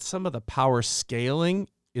 and some of the power scaling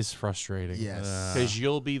is frustrating. Yes. Because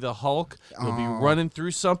you'll be the Hulk, you'll be Oh, running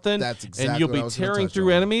through something, that's exactly and you'll what I be was gonna tearing touch through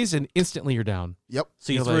on. enemies, and instantly you're down. Yep.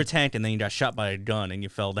 So you You're threw like- a tank and then you got shot by a gun and you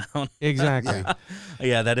fell down. Exactly. Yeah.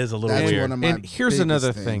 Yeah, that is a little That's weird. one of my And here's biggest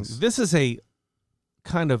another things. thing. This is a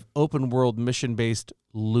kind of open world mission based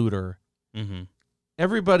looter. Mm-hmm.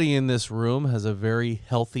 Everybody in this room has a very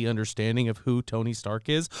healthy understanding of who Tony Stark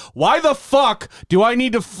is. Why the fuck do I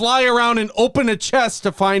need to fly around and open a chest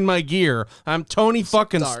to find my gear? I'm Tony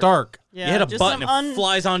fucking Stark. Yeah, You hit a just button, some it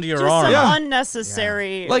flies onto your just arm. some Yeah.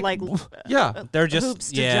 unnecessary Like, yeah. They're just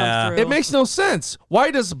hoops to yeah. jump through. It makes no sense.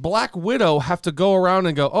 Why does Black Widow have to go around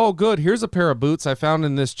and go, oh, good, here's a pair of boots I found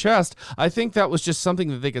in this chest? I think that was just something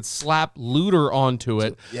that they could slap looter onto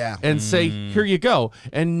it Yeah. and say, here you go.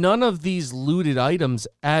 And none of these looted items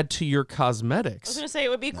add to your I was cosmetics. gonna say it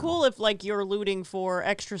would be cool if like you're looting for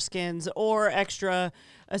extra skins or extra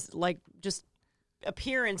like just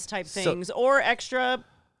appearance type So- things or extra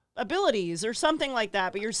abilities or something like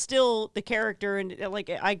that, but you're still the character and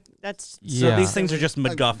that's So Yeah. these things are just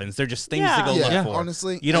MacGuffins. They're just things to go Yeah, look for.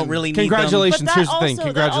 honestly, You don't and- really need them. Congratulations. But that Here's the also, thing.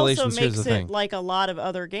 Congratulations. That also Here's makes the thing. it like a lot of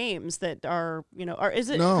other games that are, or is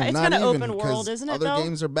it? No, it's not kind of even, open 'cause world, isn't it? Other though.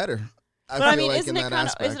 games are better. But I feel mean, like isn't in it that kind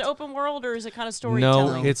of? Is aspect. it open world or is it kind of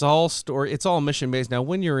storytelling? No, it's all story. It's all mission based. Now,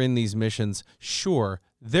 when you're in these missions, sure,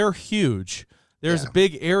 they're huge. There's Yeah.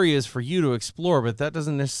 big areas for you to explore, but that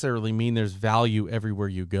doesn't necessarily mean there's value everywhere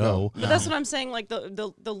you go. But that's what I'm saying. Like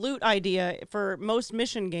the loot idea for most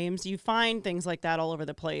mission games, you find things like that all over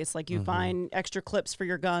the place. Like you find extra clips for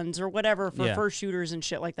your guns or whatever for Yeah. first shooters and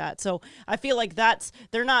shit like that. So I feel like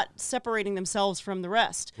they're not separating themselves from the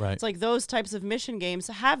rest. Right. It's like those types of mission games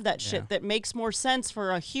have that shit that makes more sense for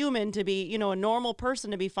a human to be, a normal person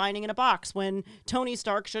to be finding in a box when Tony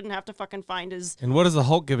Stark shouldn't have to fucking find his. And what does the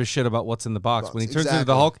Hulk give a shit about what's in the box? When he turns into the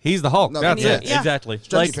Exactly. Hulk, he's the Hulk. No, That's yeah. it. Yeah. Exactly.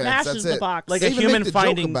 Stretchy Like pants, smashes that's the it. box. Like They a even human make the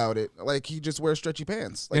finding- joke about it. Like he just wears stretchy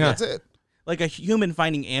pants. Like Yeah. that's it. a human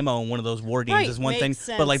finding ammo in one of those war games Right, is one thing, makes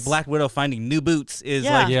but like sense. Black Widow finding new boots is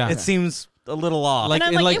Yeah. like Yeah. it seems a little off. Like- And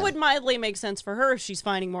I'm and like, like- it would mildly make sense for her if she's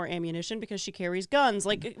finding more ammunition because she carries guns.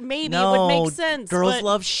 Like maybe no, it would make sense. girls but,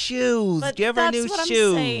 love shoes. but Give her that's new what I'm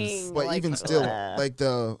shoes. saying. But Like, even still, I like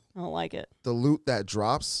the don't like it. loot that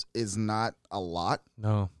drops is not a lot.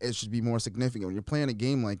 No. It should be more significant. When you're playing a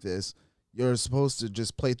game like this, you're supposed to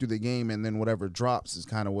just play through the game, and then whatever drops is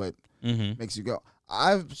kind of what Mm-hmm. makes you go.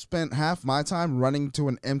 I've spent half my time running to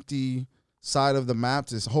an empty side of the map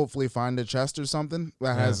to hopefully find a chest or something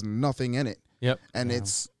that Yeah. has nothing in it, Yep. and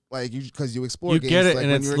it's like because you explore You games, get it, like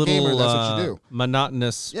and when it's you're a little gamer, that's what you do.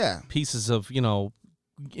 monotonous Yeah, pieces of,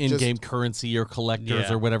 in-game currency or collectors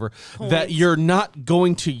Yeah. or whatever that Points. you're not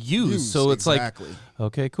going to use. So it's exactly. like,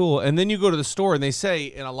 okay, cool. And then you go to the store and they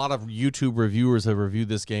say, and a lot of YouTube reviewers have reviewed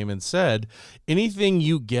this game and said, anything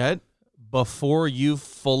you get before you've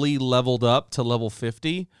fully leveled up to level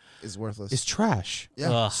 50 It's worthless. is trash.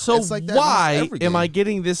 yeah, Ugh. So It's like that in why every am I game.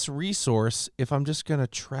 getting this resource if I'm just going to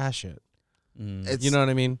trash it? It's, You know what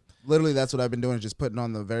I mean? literally that's what I've been doing, is just putting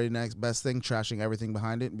on the very next best thing, trashing everything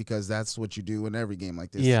behind it, because that's what you do in every game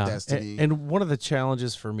like this. Yeah. Destiny. And one of the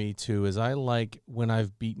challenges for me too is I like when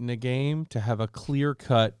I've beaten a game to have a clear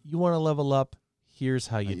cut, you want to level up, here's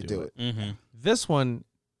how you do it. Mm-hmm. This one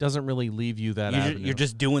doesn't really leave you that avenue. You're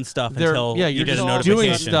just doing stuff They're- until yeah, you you're get a just notification.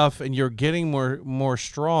 doing stuff and you're getting more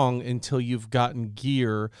strong until you've gotten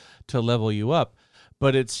gear to level you up.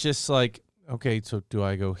 But it's just like, okay, so do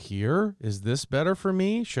I go here? Is this better for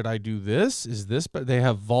me? Should I do this? Is this better? They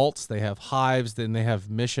have vaults, they have hives, then they have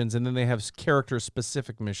missions, and then they have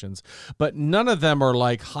character-specific missions. But none of them are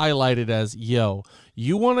like highlighted as, yo,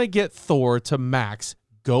 you want to get Thor to max,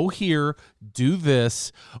 go here, do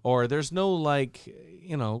this, or there's no like,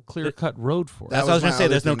 clear-cut road for it. That's what I was my gonna say. other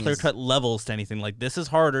There's no thing clear is- cut levels to anything. Like this is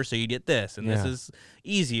harder, so you get this, and Yeah. this is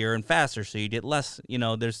easier and faster, so you get less.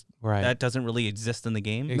 There's Right. that doesn't really exist in the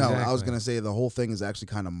game. Ex- no, I was Exactly. gonna say the whole thing is actually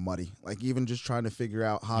kind of muddy. Like even just trying to figure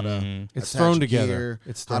out how to Mhm. It's attach thrown together. gear,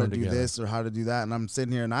 It's how to thrown do together. this or how to do that, and I'm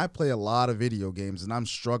sitting here and I play a lot of video games and I'm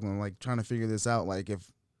struggling, like trying to figure this out. Like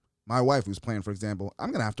if my wife who's playing, for example,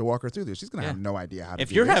 I'm gonna have to walk her through this. She's gonna Yeah. have no idea how to. If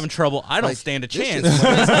do you're this. having trouble, I don't Like, stand a this chance.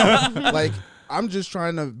 shit's like I'm just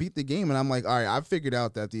trying to beat the game, and I'm like, all right, I've figured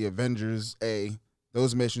out that the Avengers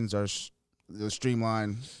those missions are the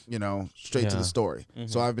streamlined, straight to Yeah. the story. Mhm.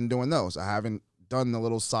 So I've been doing those. I haven't done the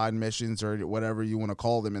little side missions or whatever you want to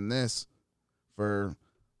call them in this for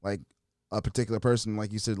like a particular person,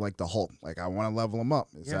 like you said, like the Hulk. Like I want to level them up.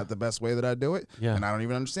 Is Yeah. that the best way that I do it? Yeah. And I don't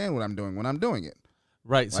even understand what I'm doing when I'm doing it.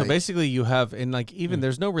 Right. So Like- basically you have, and like even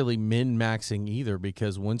there's no really min maxing either,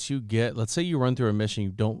 because once you get, let's say you run through a mission,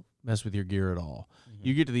 you don't mess with your gear at all.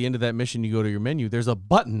 You get to the end of that mission, you go to your menu, there's a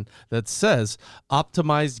button that says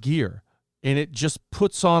optimized gear, and it just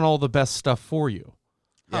puts on all the best stuff for you.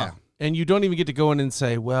 Yeah. And you don't even get to go in and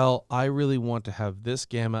say, well, I really want to have this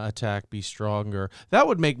gamma attack be stronger. That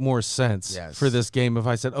would make more sense for this game if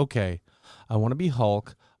I said, okay, I want to be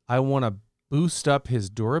Hulk. I want to boost up his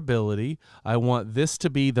durability. I want this to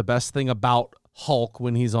be the best thing about Hulk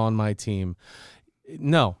when he's on my team.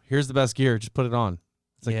 No, here's the best gear. Just put it on.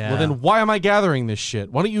 It's like, well, then why am I gathering this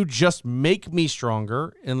shit? Why don't you just make me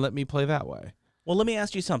stronger and let me play that way? Well, let me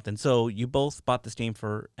ask you something. So you both bought this game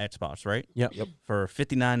for Xbox, right? Yep. For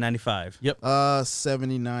 $59.95. Yep.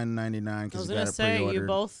 $79.99 I because was you gonna got it say pre-ordered. you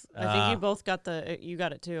both. I think you both got you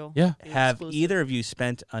got it too. Yeah. The Have exclusive. either of you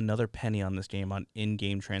spent another penny on this game on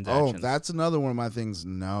in-game transactions? Oh, that's another one of my things.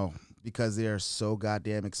 No, because they are so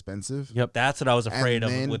goddamn expensive. Yep. That's what I was afraid of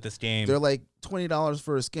then with this game. They're like $20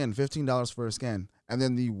 for a skin, $15 for a skin. And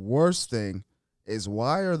then the worst thing is,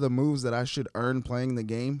 why are the moves that I should earn playing the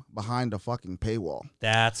game behind a fucking paywall?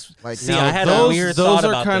 That's Like, see, now I had those, a weird those thought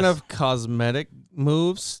are about kind this. of cosmetic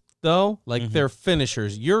moves, though. Like Mhm. they're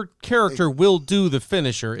finishers. Your character will do the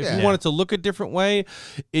finisher. If Yeah. you want it to look a different way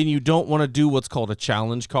and you don't want to do what's called a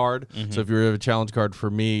challenge card. Mhm. So if you're a challenge card for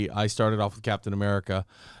me, I started off with Captain America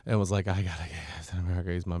and was like, I gotta get Captain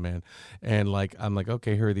America, he's my man. And like I'm like,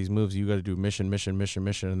 okay, here are these moves. You gotta do mission,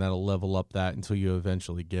 and that'll level up that until you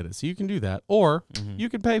eventually get it. So you can do that. Or you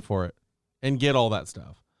can pay for it and get all that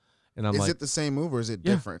stuff. And I'm is like, it the same move or is it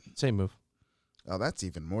Yeah. different? same move. Oh, that's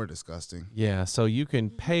even more disgusting. Yeah, so you can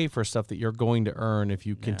pay for stuff that you're going to earn if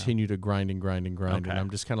you continue to grind and grind and grind. Okay. And I'm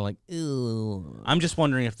just kind of like, ew. I'm just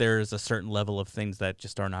wondering if there's a certain level of things that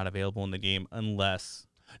just are not available in the game unless.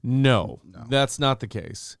 No, that's not the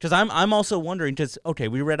case. Because I'm also wondering, because, okay,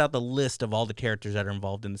 we read out the list of all the characters that are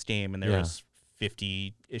involved in this game, and there was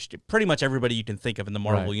 50-ish, pretty much everybody you can think of in the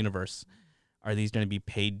Marvel universe. Are these going to be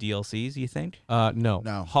paid DLCs, you think? No.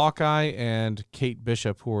 No. Hawkeye and Kate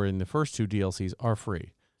Bishop, who are in the first two DLCs, are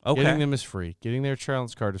free. Okay. Getting them is free. Getting their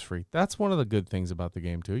challenge card is free. That's one of the good things about the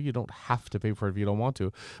game, too. You don't have to pay for it if you don't want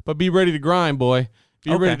to. But be ready to grind, boy.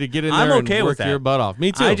 Be Okay. ready to get in I'm there okay and with work your that. butt off.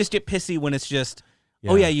 Me, too. I just get pissy when it's just,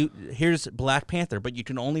 oh, yeah, here's Black Panther, but you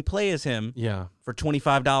can only play as him for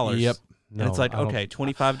 $25. Yep. And it's like, okay,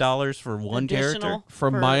 $25 for one character? Additional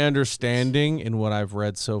From for- my understanding and what I've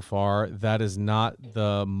read so far, that is not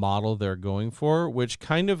the model they're going for, which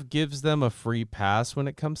kind of gives them a free pass when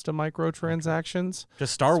it comes to microtransactions. Because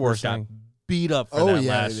Star Wars got saying. beat up for Oh, that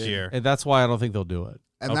yeah, last they did. year. And that's why I don't think they'll do it.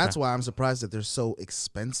 And Okay. that's why I'm surprised that they're so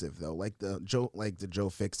expensive, though. Like the Joe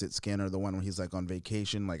Fixit skin, or the one where he's like on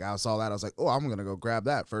vacation. Like, I saw that, I was like, oh, I'm gonna go grab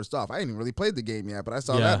that first off. I ain't even really played the game yet, but I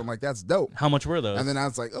saw Yeah. that. I'm like, that's dope. How much were those? And then I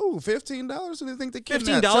was like, oh, $15? Who do you think they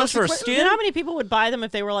 $15 for a skin? You know how many people would buy them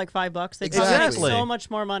if they were like $5? They'd Exactly. probably make so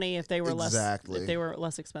much more money if they were Exactly. less. If they were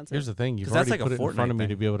less expensive. Here's the thing. You've 'Cause that's already like a put it in front of Fortnite me thing.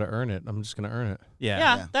 to be able to earn it. I'm just going to earn it. yeah.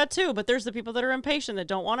 Yeah. That too, but there's the people that are impatient that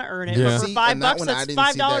don't want to earn it. Yeah. But for See, $5, and that one, I that's didn't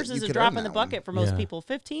see $5 that is you a could drop earn in the that one. bucket for most Yeah. people.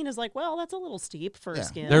 15 is like, well, that's a little steep for Yeah. a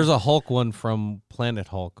skin. There's a Hulk one from Planet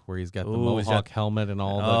Hulk where he's got the Ooh, he's Mohawk got- helmet and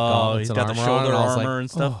all the Oh, gauntlets he's and got the armor shoulder on, and I was armor like,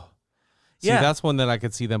 and stuff. oh. See, Yeah. that's one that I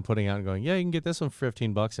could see them putting out and going, yeah, you can get this one for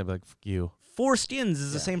 $15. I'd be like, fuck you. 4 skins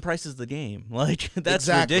is the Yeah. same price as the game. Like, that's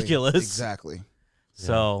Exactly. ridiculous. Exactly.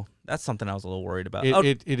 So that's something I was a little worried about.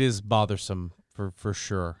 It is bothersome for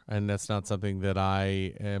sure, and that's not something that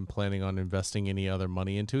I am planning on investing any other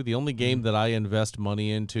money into. The only game that I invest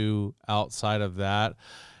money into outside of that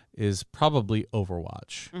is probably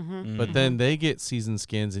Overwatch. Mm-hmm. But then they get season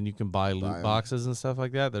skins, and you can buy loot 'em. boxes and stuff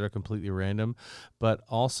like that are completely random. But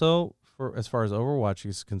also, for as far as Overwatch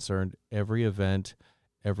is concerned, every event,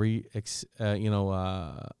 every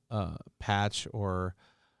patch or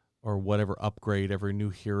whatever upgrade, every new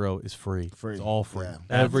hero is free. Free, It's all free. yeah.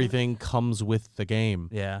 Everything comes with the game.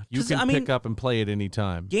 Yeah. You 'Cause, can I mean, pick up and play at any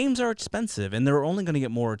time. games are expensive, and they're only going to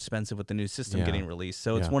get more expensive with the new system Yeah. getting released.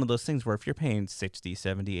 So it's Yeah. one of those things where if you're paying $60,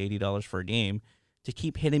 $70, $80 for a game, to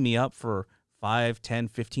keep hitting me up for $5, $10,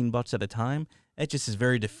 $15 at a time, it just is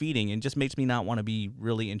very defeating and just makes me not want to be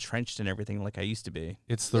really entrenched in everything like I used to be.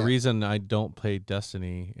 It's the Yeah. reason I don't play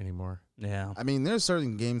Destiny anymore. Yeah. I mean, there's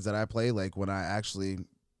certain games that I play, like when I actually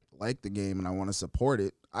like the game and I want to support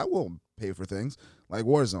it, I will pay for things like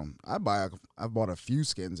Warzone. I've bought a few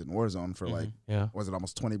skins in Warzone for like, Yeah. was it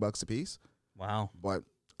almost $20 a piece? Wow. But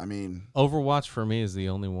I mean, Overwatch for me is the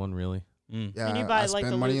only one really. Mm. yeah, And you buy, I like,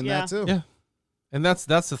 spend the money loot, in yeah. that too. Yeah. And that's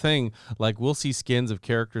the thing. Like we'll see skins of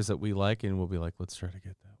characters that we like, and we'll be like, let's try to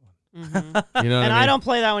get that one. Mhm. You know what And I mean? I don't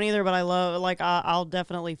play that one either, but I love, like, I'll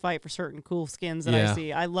definitely fight for certain cool skins that Yeah. I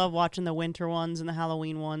see. I love watching the winter ones and the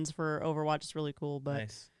Halloween ones for Overwatch. It's really cool. But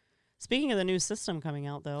Nice. speaking of the new system coming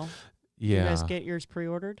out, though, Yeah, You guys get yours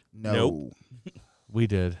pre-ordered? No. Nope. we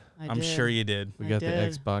did. I'm sure you did. We I got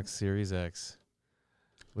did. the Xbox Series X.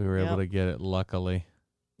 We were able Yep. to get it, luckily.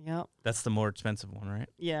 Yep. That's the more expensive one, right?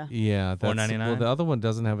 Yeah. Yeah, that's well. $4.99? The other one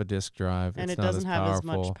doesn't have a disc drive, And it's it not doesn't as have as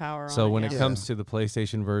powerful. much power So on when it. it yeah. comes to the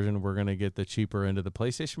PlayStation version, we're gonna get the cheaper end of the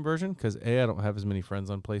PlayStation version because I don't have as many friends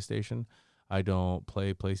on PlayStation. I don't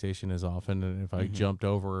play PlayStation as often, and if I jumped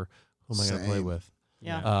over, who am I gonna play Same. with?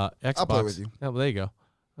 Yeah. Xbox. I'll play with you. Oh, well, there you go.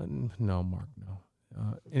 No, Mark, no.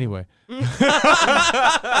 Anyway,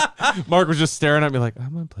 Mark was just staring at me like,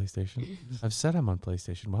 I'm on PlayStation. I've said I'm on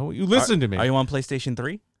PlayStation. Why won't you listen to me? Are you on PlayStation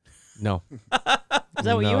 3? No. Is that what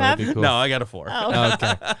No, you that'd have? be cool. No, I got a 4. Oh.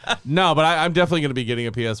 Okay. No, but I'm definitely going to be getting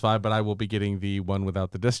a PS5, but I will be getting the one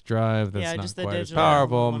without the disc drive. That's yeah, not just the quite as digital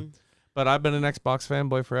powerful. one. But I've been an Xbox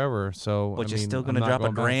fanboy forever, so But I you're mean, still I'm going to not drop a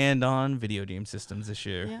going back. grand on video game systems this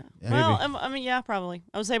year. Yeah. Yeah. Well, Maybe. I mean, yeah, probably.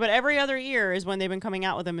 I would say, but every other year is when they've been coming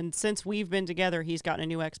out with them, and since we've been together, he's gotten a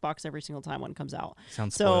new Xbox every single time one comes out.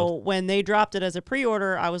 Sounds So spoiled. when they dropped it as a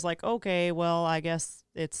pre-order, I was like, okay, well, I guess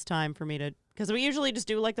it's time for me to, because we usually just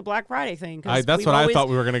do like the Black Friday thing. 'cause That's we've what I always- thought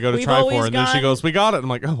we were going to go to we've try for, always and then she gone- goes, we got it. I'm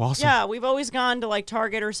like, oh, awesome. Yeah, we've always gone to like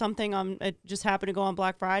Target or something. It just happened to go on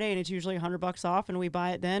Black Friday, and it's usually $100 off, and we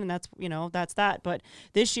buy it then, and that's that's that. But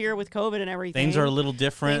this year with COVID and everything, Things are a little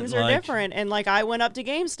different. Things are like, different, and like I went up to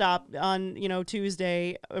GameStop on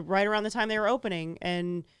Tuesday, right around the time they were opening,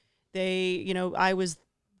 and they I was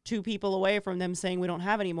 2 people away from them saying we don't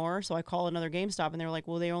have any more, so I called another GameStop, and they were like,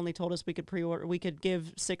 well, they only told us we could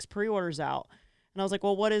give 6 pre-orders out. And I was like,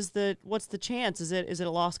 well, what's the chance? Is it a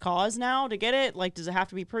lost cause now to get it? Like, does it have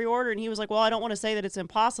to be pre-ordered? And he was like, well, I don't want to say that it's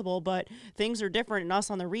impossible, but things are different, and us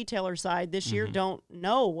on the retailer side this year don't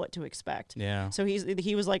know what to expect. Yeah. So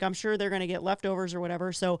he was like, I'm sure they're going to get leftovers or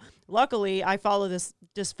whatever. So luckily, I follow this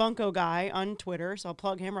Funko guy on Twitter, so I'll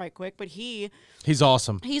plug him right quick. But he's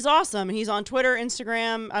awesome. He's awesome. He's on Twitter,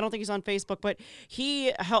 Instagram. I don't think he's on Facebook, but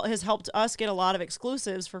he has helped us get a lot of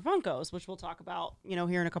exclusives for Funkos, which we'll talk about,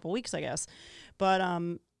 here in a couple weeks, I guess. But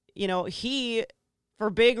he, for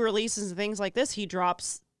big releases and things like this, he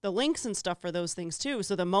drops the links and stuff for those things too.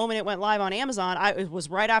 So the moment it went live on Amazon, it was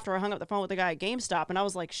right after I hung up the phone with the guy at GameStop, and I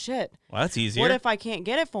was like, shit. Well, that's easier. What if I can't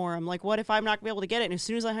get it for him? Like, what if I'm not going to be able to get it? And as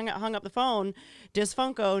soon as I hung up the phone,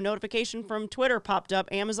 Funko notification from Twitter popped up,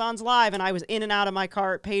 Amazon's live, and I was in and out of my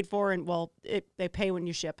cart, paid for, and they pay when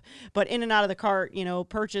you ship, but in and out of the cart,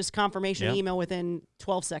 purchase confirmation email within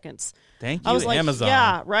 12 seconds. Thank you, I was like, Amazon.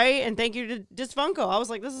 yeah, right, and thank you to Funko. I was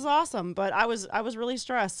like, this is awesome, but I was really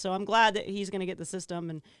stressed, so I'm glad that he's going to get the system.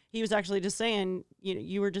 And he was actually just saying,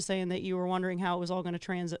 you were just saying that you were wondering how it was all going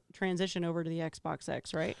to transition over to the Xbox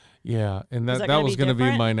X, right? Yeah, and Is that gonna was be going to be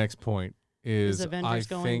different? my next point. Is I Avengers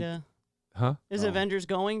going think, to? huh? Is Oh. Avengers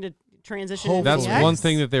going to transition? Hopefully. into That's the X? one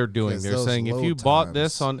thing that they're doing. 'Cause They're those saying if load you bought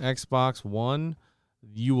this times- on Xbox One,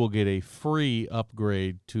 you will get a free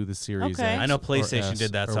upgrade to the Series Okay. X. I know or PlayStation S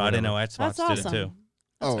did that, or so I didn't know whatever. Xbox That's did awesome. it too.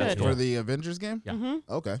 Oh, good. for the Avengers game? Yeah.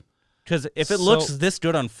 Mm-hmm. Okay. Because if it So- looks this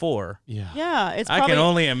good on 4, Yeah. Yeah, it's I probably, can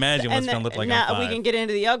only imagine what it's and going to look like now on 5. we can get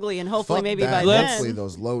into the ugly, and hopefully Fuck maybe that. by Hopefully then.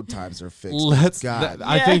 those load times are fixed. I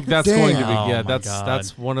God. think that's Damn. going to be. Oh Yeah, my that's God.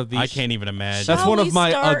 one of the. I can't even imagine. That's Shall one of we my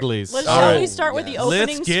start- uglies. Shall All we right. start with the Yes. opening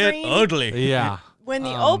Let's get screen? ugly. Yeah. When the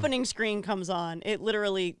Um, opening screen comes on, it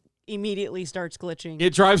literally immediately starts glitching.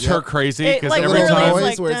 It drives her Yep. crazy It, because like, every little literally time.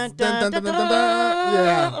 noise it's like where it's dun, dun, dun, dun, dun, dun, dun, dun.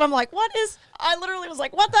 Yeah. and I'm like, I literally was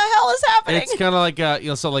like, what the hell is happening? It's kind of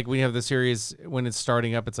like so like when you have the series when it's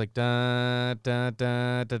starting up, it's like da da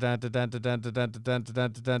da da da da da da da da da da da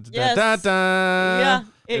da da Yes. da da. Yeah,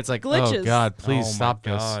 it It's like, glitches. oh God, please Oh my stop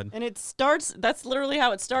this. God. And it starts. That's literally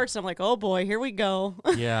how it starts. I'm like, oh boy, here we go.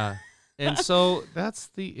 Yeah. And so that's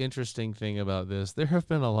the interesting thing about this. There have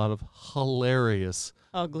been a lot of hilarious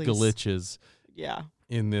Ugly. glitches Yeah,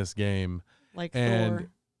 in this game. like And Thor.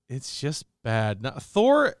 it's just bad. Now,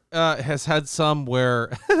 Thor has had some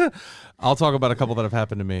where I'll talk about a couple that have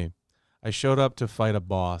happened to me. I showed up to fight a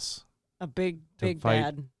boss. A big to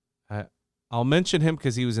fight- bad. I'll mention him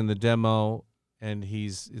because he was in the demo, and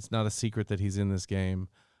it's not a secret that he's in this game.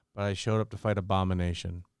 But I showed up to fight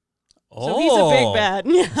Abomination. So he's a big bad. I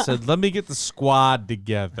Yeah. said, let me get the squad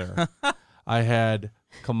together. I had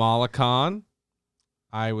Kamala Khan.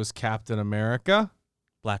 I was Captain America.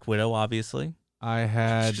 Black Widow, obviously. I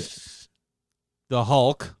had the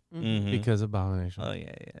Hulk Mhm. because Abomination. Oh,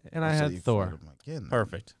 yeah. And I So had you Thor. fight 'em again.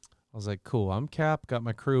 Perfect. I was like, cool, I'm Cap, got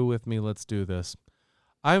my crew with me, let's do this.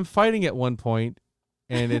 I'm fighting at one point,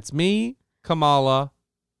 and it's me, Kamala,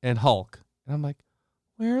 and Hulk. And I'm like,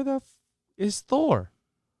 where the is Thor?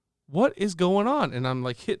 What is going on? And I'm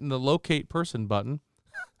like hitting the locate person button.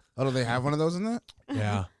 Oh, do they have one of those in that?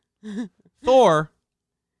 Yeah. Thor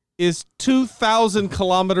is 2,000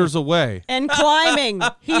 kilometers away And climbing.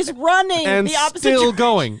 He's running and the opposite still direction.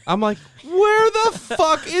 going. I'm like, where the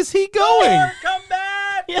fuck is he going? Come back!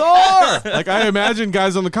 Thor! Like, I imagine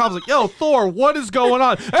guys on the comms like, yo, Thor, what is going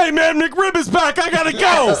on? Hey, man, McRib is back. I gotta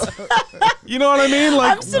go. You know what I mean?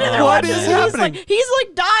 Like, I'm sitting there what watching, is and happening? He's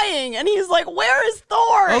like dying, and he's like, "Where is Thor?"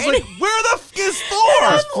 I was And like, where the f is Thor?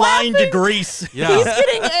 I'm Flying to laughing. Greece. Yeah. He's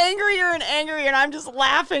getting angrier and angrier, and I'm just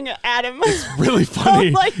laughing at him. Really funny.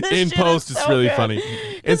 I'm like, this In shit post, is it's so really good. funny.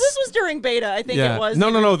 Because this was during beta, I think Yeah. it was.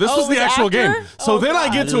 No. This Oh, was the it actual after? game. So Oh, then I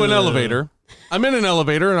God. get to an elevator. I'm in an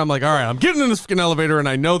elevator, and I'm like, all right, I'm getting in this fucking elevator, and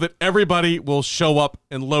I know that everybody will show up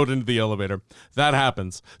and load into the elevator. That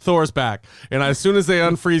happens. Thor's back. And as soon as they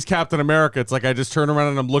unfreeze Captain America, it's like I just turn around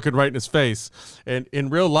and I'm looking right in his face. And in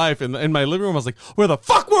real life, in my living room, I was like, where the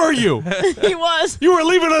fuck were you? He was. You were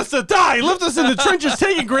leaving us to die. You left us in the trenches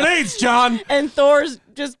taking grenades, John. And Thor's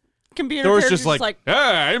just computer Thor's character's just like, hey,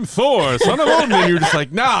 I'm Thor, son of Odin. And you're just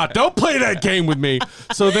like, nah, don't play that game with me.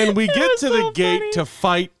 So then we get was to the so gate funny. to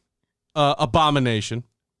fight Abomination.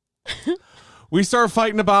 We start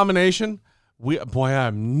fighting Abomination.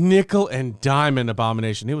 I'm nickel and diamond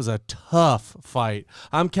Abomination. It was a tough fight.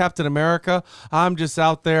 I'm Captain America. I'm just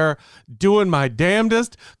out there doing my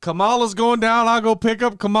damnedest. Kamala's going down. I go pick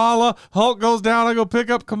up Kamala. Hulk goes down. I go pick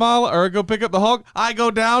up Kamala, or I go pick up the Hulk. I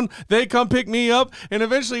go down. They come pick me up. And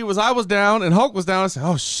eventually I was down and Hulk was down. I said,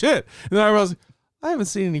 oh shit. And then I was, I haven't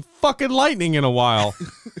seen any fucking lightning in a while.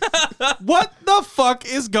 What the fuck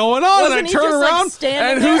is going on? Wasn't and I he turn just, like, around, standing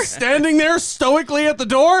and there? who's standing there stoically at the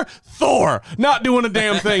door? Thor, not doing a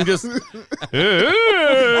damn thing, just.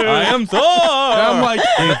 I am Thor. I'm like,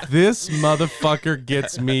 if this motherfucker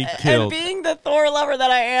gets me and killed. being the Thor lover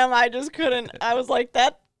that I am, I just couldn't. I was like,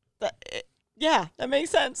 yeah, that makes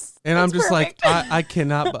sense. And I'm That's just perfect. like, I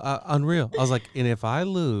cannot, unreal. I was like, and if I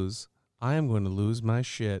lose, I am going to lose my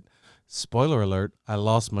shit. Spoiler alert, I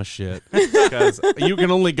lost my shit. Because you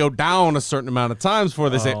can only go down a certain amount of times before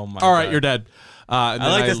they say, Oh my all right, God. you're dead. I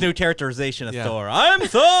like this new characterization of Yeah. Thor. I'm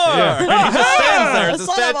Thor. Yeah. And he just stands there as a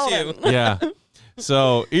Son of statue. Odin. Yeah.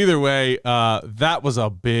 So either way, that was a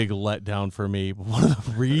big letdown for me. One of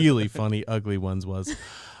the really funny, ugly ones was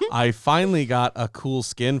I finally got a cool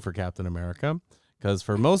skin for Captain America, because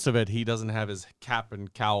for most of it, he doesn't have his cap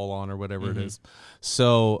and cowl on or whatever it is.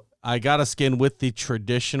 So I got a skin with the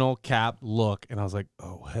traditional cap look, and I was like,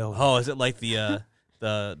 oh, hell. Oh, is it like the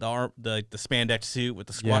spandex suit with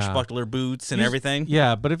the swashbuckler boots and everything?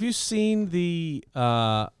 Yeah, but have you seen the,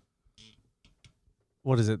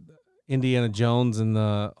 what is it? Indiana Jones and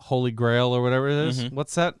the Holy Grail or whatever it is. Mhm.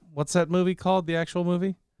 What's that movie called? The actual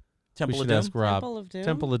movie? Temple We of should Doom? ask Rob. Temple of Doom?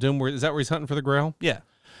 Temple of Doom. Is that where he's hunting for the Grail? Yeah.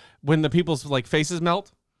 When the people's like faces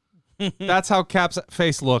melt. That's how Cap's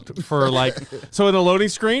face looked for like. So in the loading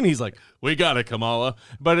screen, he's like, "We got it, Kamala,"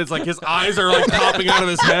 but it's like his eyes are like popping out of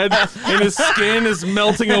his head, and his skin is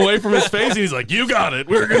melting away from his face. And he's like, "You got it.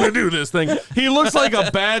 We're gonna do this thing." He looks like a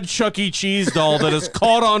bad Chuck E. Cheese doll that is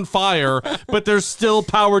caught on fire, but there's still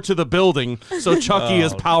power to the building, so Chucky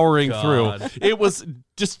is powering God. through. It was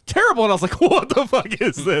just terrible, and I was like, "What the fuck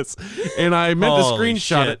is this?" And I meant to Holy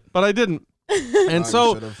screenshot shit. it, but I didn't. And you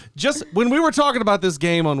so, should've. just when we were talking about this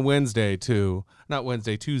game on Wednesday, too, not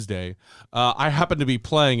Wednesday, Tuesday, I happened to be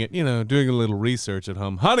playing it, doing a little research at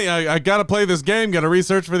home. Honey, I got to play this game, got to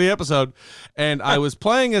research for the episode. And I was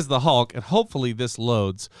playing as the Hulk, and hopefully this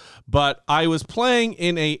loads, but I was playing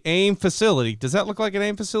in a AIM facility. Does that look like an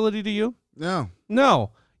AIM facility to you? No.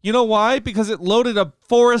 No. You know why? Because it loaded a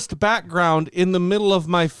forest background in the middle of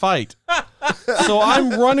my fight. So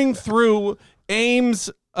I'm running through AIM's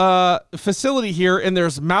facility here, and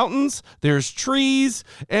there's mountains, there's trees,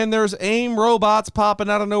 and there's AIM robots popping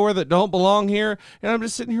out of nowhere that don't belong here. And I'm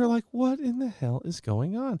just sitting here like, what in the hell is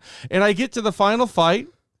going on? And I get to the final fight.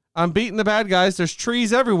 I'm beating the bad guys. There's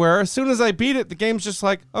trees everywhere. As soon as I beat it, the game's just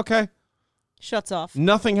like, okay, Shuts off.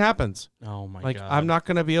 nothing happens. Oh my Like, God. I'm not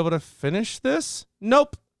going to be able to finish this?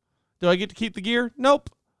 Nope. Do I get to keep the gear? Nope.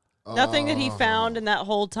 Nothing that he found in that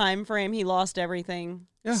whole time frame. He lost everything.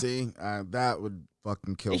 Yeah. See, that would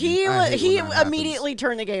fucking kill me. He I hate when that happens. immediately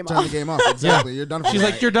turned the game Turn off. the game off. Exactly. You're done for She's the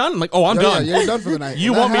like, night. you're done? I'm like, oh, I'm done. Yeah, you're done for the night.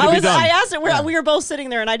 You And want that me to be happens. done. I asked it. Yeah. We were both sitting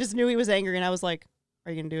there, and I just knew he was angry, and I was like,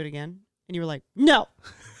 "Are you gonna do it again?" And you were like, "No."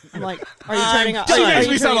 I'm like, "Are you turning off?" She are makes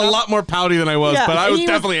you me sound turning a off? lot more pouty than I was, Yeah, but I and was he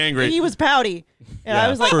definitely angry. He was pouty, and Yeah, I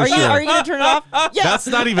was like, for "Are sure. you gonna turn it off?" Yeah. That's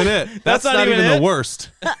not even it. That's not even the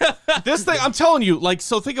worst. This thing, I'm telling you, like,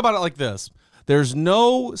 so think about it like this. There's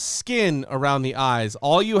no skin around the eyes.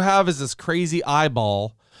 All you have is this crazy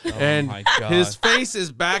eyeball. And my God. his face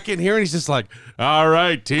is back in here, and he's just like, all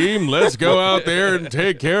right, team, let's go out there and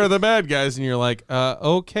take care of the bad guys. And you're like,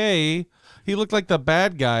 okay. He looked like the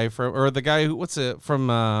bad guy or the guy who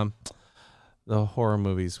from the horror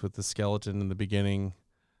movies with the skeleton in the beginning.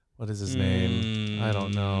 What is his name? I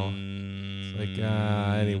don't know. It's like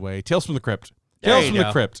anyway, Tales from the Crypt. Tales from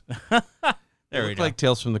the Crypt. There we go. Like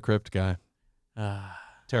Tales from the Crypt guy.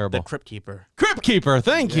 Terrible. The Crypt Keeper. Crypt Keeper.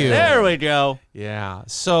 Thank you. There we go. Yeah.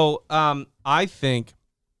 So I think,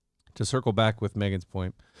 to circle back with Megan's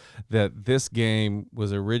point, that this game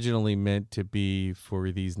was originally meant to be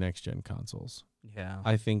for these next-gen consoles. Yeah.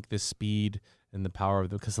 I think the speed and the power of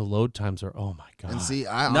because the load times are, oh my God. And see,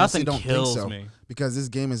 I honestly don't think so. Me. Because this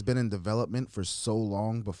game has been in development for so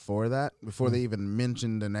long before they even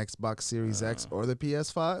mentioned an Xbox Series X or the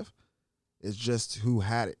PS5. It's just who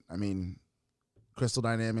had it. I mean, Crystal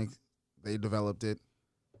Dynamics, they developed it.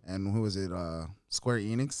 And who was it? Square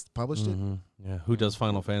Enix published it. Yeah, who does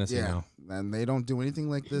Final Fantasy now? And they don't do anything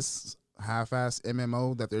like this half-ass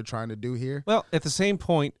MMO that they're trying to do here. Well, at the same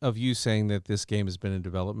point of you saying that this game has been in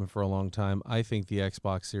development for a long time, I think the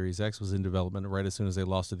Xbox Series X was in development right as soon as they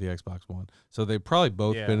lost to the Xbox One. So they've probably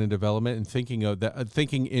both been in development and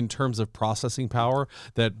thinking in terms of processing power,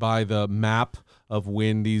 that by the map of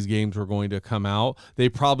when these games were going to come out, they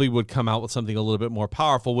probably would come out with something a little bit more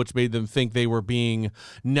powerful, which made them think they were being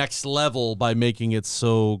next level by making it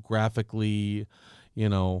so graphically,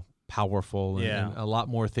 powerful and a lot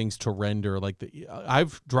more things to render. Like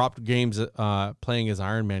I've dropped games playing as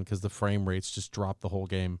Iron Man because the frame rates just drop the whole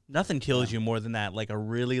game. Nothing kills you more than that, like a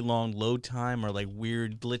really long load time or like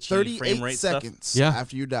weird glitchy frame rate 38 seconds stuff.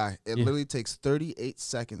 after you die. It literally takes 38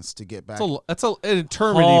 seconds to get back. That's an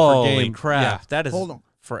eternity for Holy game. crap! Yeah. That is Hold on.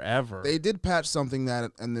 forever. They did patch something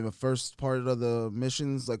that in the first part of the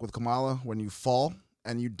missions, like with Kamala, when you fall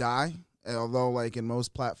and you die, and although like in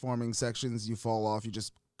most platforming sections you fall off, you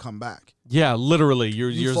just come back. Yeah, literally,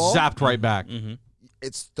 you're fall? zapped right back. Mm-hmm.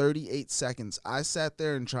 It's 38 seconds. I sat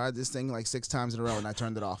there and tried this thing like 6 times in a row, and I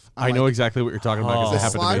turned it off. I know exactly what you're talking about because Oh, it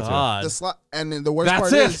happened to me too. God. The slot, and then the worst That's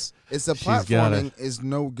part it. is the She's got platforming is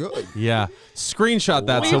no good. Yeah, screenshot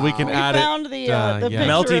that so we can We add found it. the yeah. picture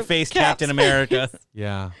Melty of face Cap's Captain America.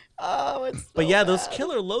 Yeah, Oh, it's But so yeah, those bad.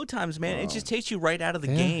 killer load times, man, it just takes you right out of the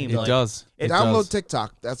Yeah, game. It like, does. It Download does.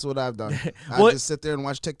 TikTok. That's what I've done. What- I just sit there and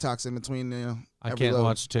watch TikToks in between. I every can't load.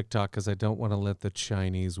 watch TikTok because I don't want to let the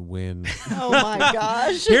Chinese win. Oh my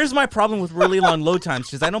gosh. Here's my problem with really long load times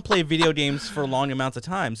because I don't play video games for long amounts of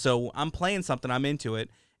time. So I'm playing something, I'm into it,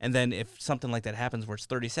 and then if something like that happens where it's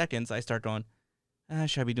 30 seconds, I start going,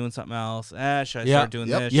 should I be doing something else? Should I start doing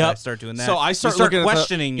this? Should I start doing that? So I You start looking at the-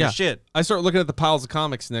 questioning your shit. I start looking at the piles of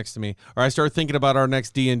comics next to me, or I start thinking about our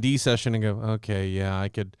next D&D session and go, okay, yeah, I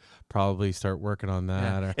could probably start working on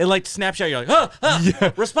that. Or, It like snapshot. You're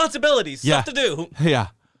like, responsibilities, stuff to do. yeah.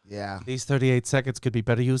 Yeah. These 38 seconds could be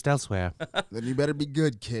better used elsewhere. Then you better be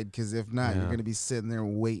good, kid, because if not, Yeah. you're gonna be sitting there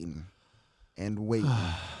waiting and waiting.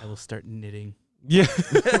 I will start knitting. Yeah.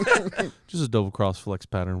 Just a double cross flex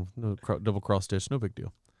pattern, no double cross stitch, no big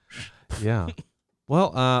deal. Yeah.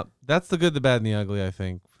 Well, that's the good, the bad, and the ugly, I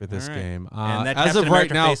think, for this All right. game. And that as Captain of right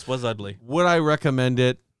America now, face was ugly. would I recommend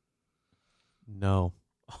it? No.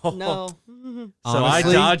 No. So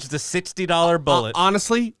Honestly- I dodged the $60 bullet.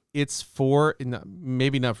 Honestly, it's for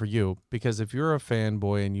maybe not for you, because if you're a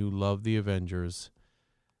fanboy and you love the Avengers,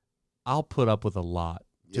 I'll put up with a lot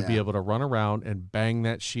to be Yeah. able to run around and bang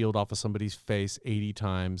that shield off of somebody's face 80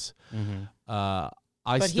 times. Mhm.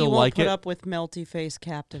 I But still he won't like put it. up with melty face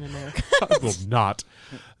Captain America. I will not.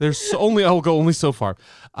 I'll go only so far.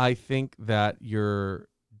 I think that your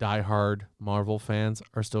diehard Marvel fans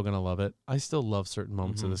are still going to love it. I still love certain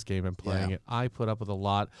moments of this game and playing it. I put up with a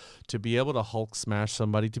lot. To be able to Hulk smash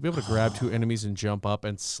somebody, to be able to grab two enemies and jump up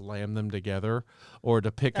and slam them together, or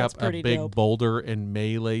to pick That's up a pretty big dope. boulder and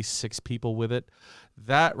melee 6 people with it.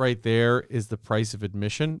 That right there is the price of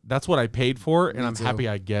admission. That's what I paid for, and I'm too. happy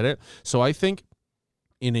I get it. So I think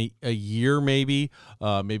in a year, maybe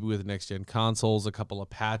with next-gen consoles, a couple of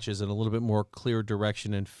patches, and a little bit more clear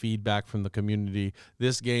direction and feedback from the community,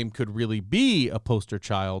 this game could really be a poster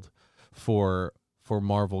child for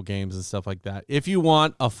Marvel games and stuff like that. If you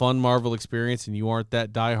want a fun Marvel experience and you aren't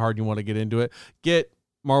that diehard, you want to get into it, get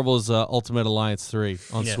Marvel's Ultimate Alliance 3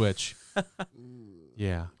 on Yeah. Switch.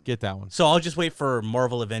 Yeah, get that one. So I'll just wait for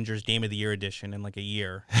Marvel Avengers Game of the Year edition in like a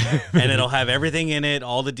year, and it'll have everything in it,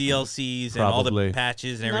 all the DLCs and all Probably. the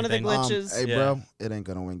patches and None of the everything. glitches. Hey, Yeah. bro, it ain't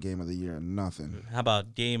gonna win Game of the Year. Nothing. How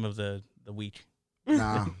about Game of the Week?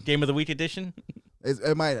 Nah, Game of the Week edition?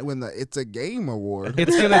 it might win the It's a Game award.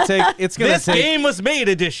 It's gonna take. It's gonna This take. game was made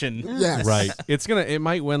edition. Yes. Right. It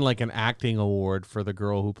might win like an acting award for the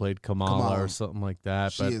girl who played Kamala, Kamala. or something like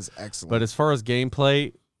that. She is excellent. But as far as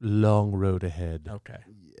gameplay, long road ahead. Okay.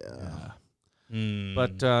 yeah.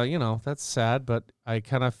 But that's sad. But I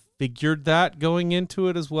kind of figured that going into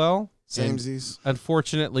it as well. Samesies.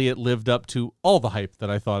 Unfortunately, it lived up to all the hype that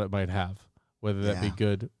I thought it might have, whether that be Yeah.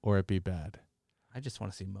 good or it be bad. I just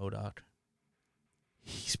want to see MODOK.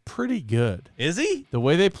 He's pretty good. Is he? The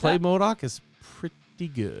way they play MODOK is pretty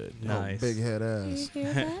good. Nice. Big head Do you ass.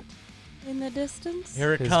 hear that in the distance?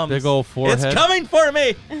 Here it His comes. big old forehead. It's coming for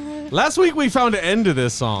me. Last week we found an end to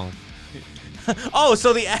this song. Oh,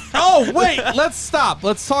 so the Oh, wait, let's stop.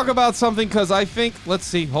 Let's talk about something because I think, let's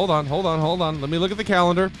see. Hold on. Let me look at the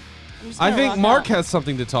calendar. I'm just I gonna think rock Mark out. has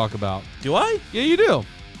something to talk about. Do I? Yeah, you do.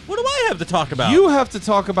 What do I have to talk about? You have to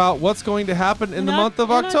talk about what's going to happen in the month of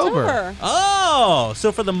In October. Oh,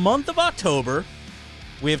 so for the month of October,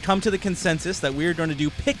 we have come to the consensus that we are going to do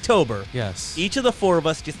Picktober. Yes. Each of the four of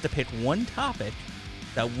us gets to pick one topic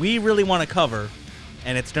that we really want to cover,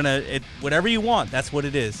 and whatever you want, that's what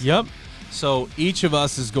it is. Yep. So each of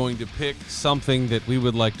us is going to pick something that we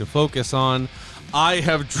would like to focus on. I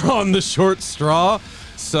have drawn the short straw.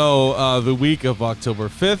 So the week of October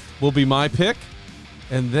 5th will be my pick.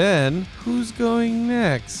 And then who's going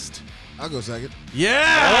next? I'll go second.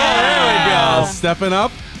 Yeah! there we go. Stepping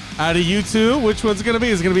up. Out of you two, which one's it going to be?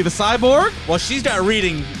 Is it going to be the Cyborg? Well, she's not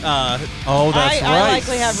reading. Oh, that's I right.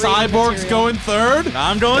 likely have reading Cyborg's material. going third.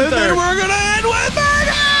 I'm doing And then third. we're going to end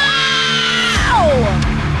with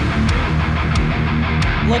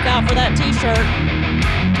Look out for that T-shirt.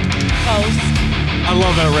 Post. I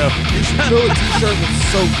love that riff. You should fill a t-shirt with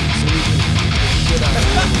soap so we can get the shit out of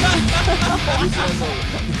it.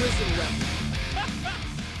 Listen,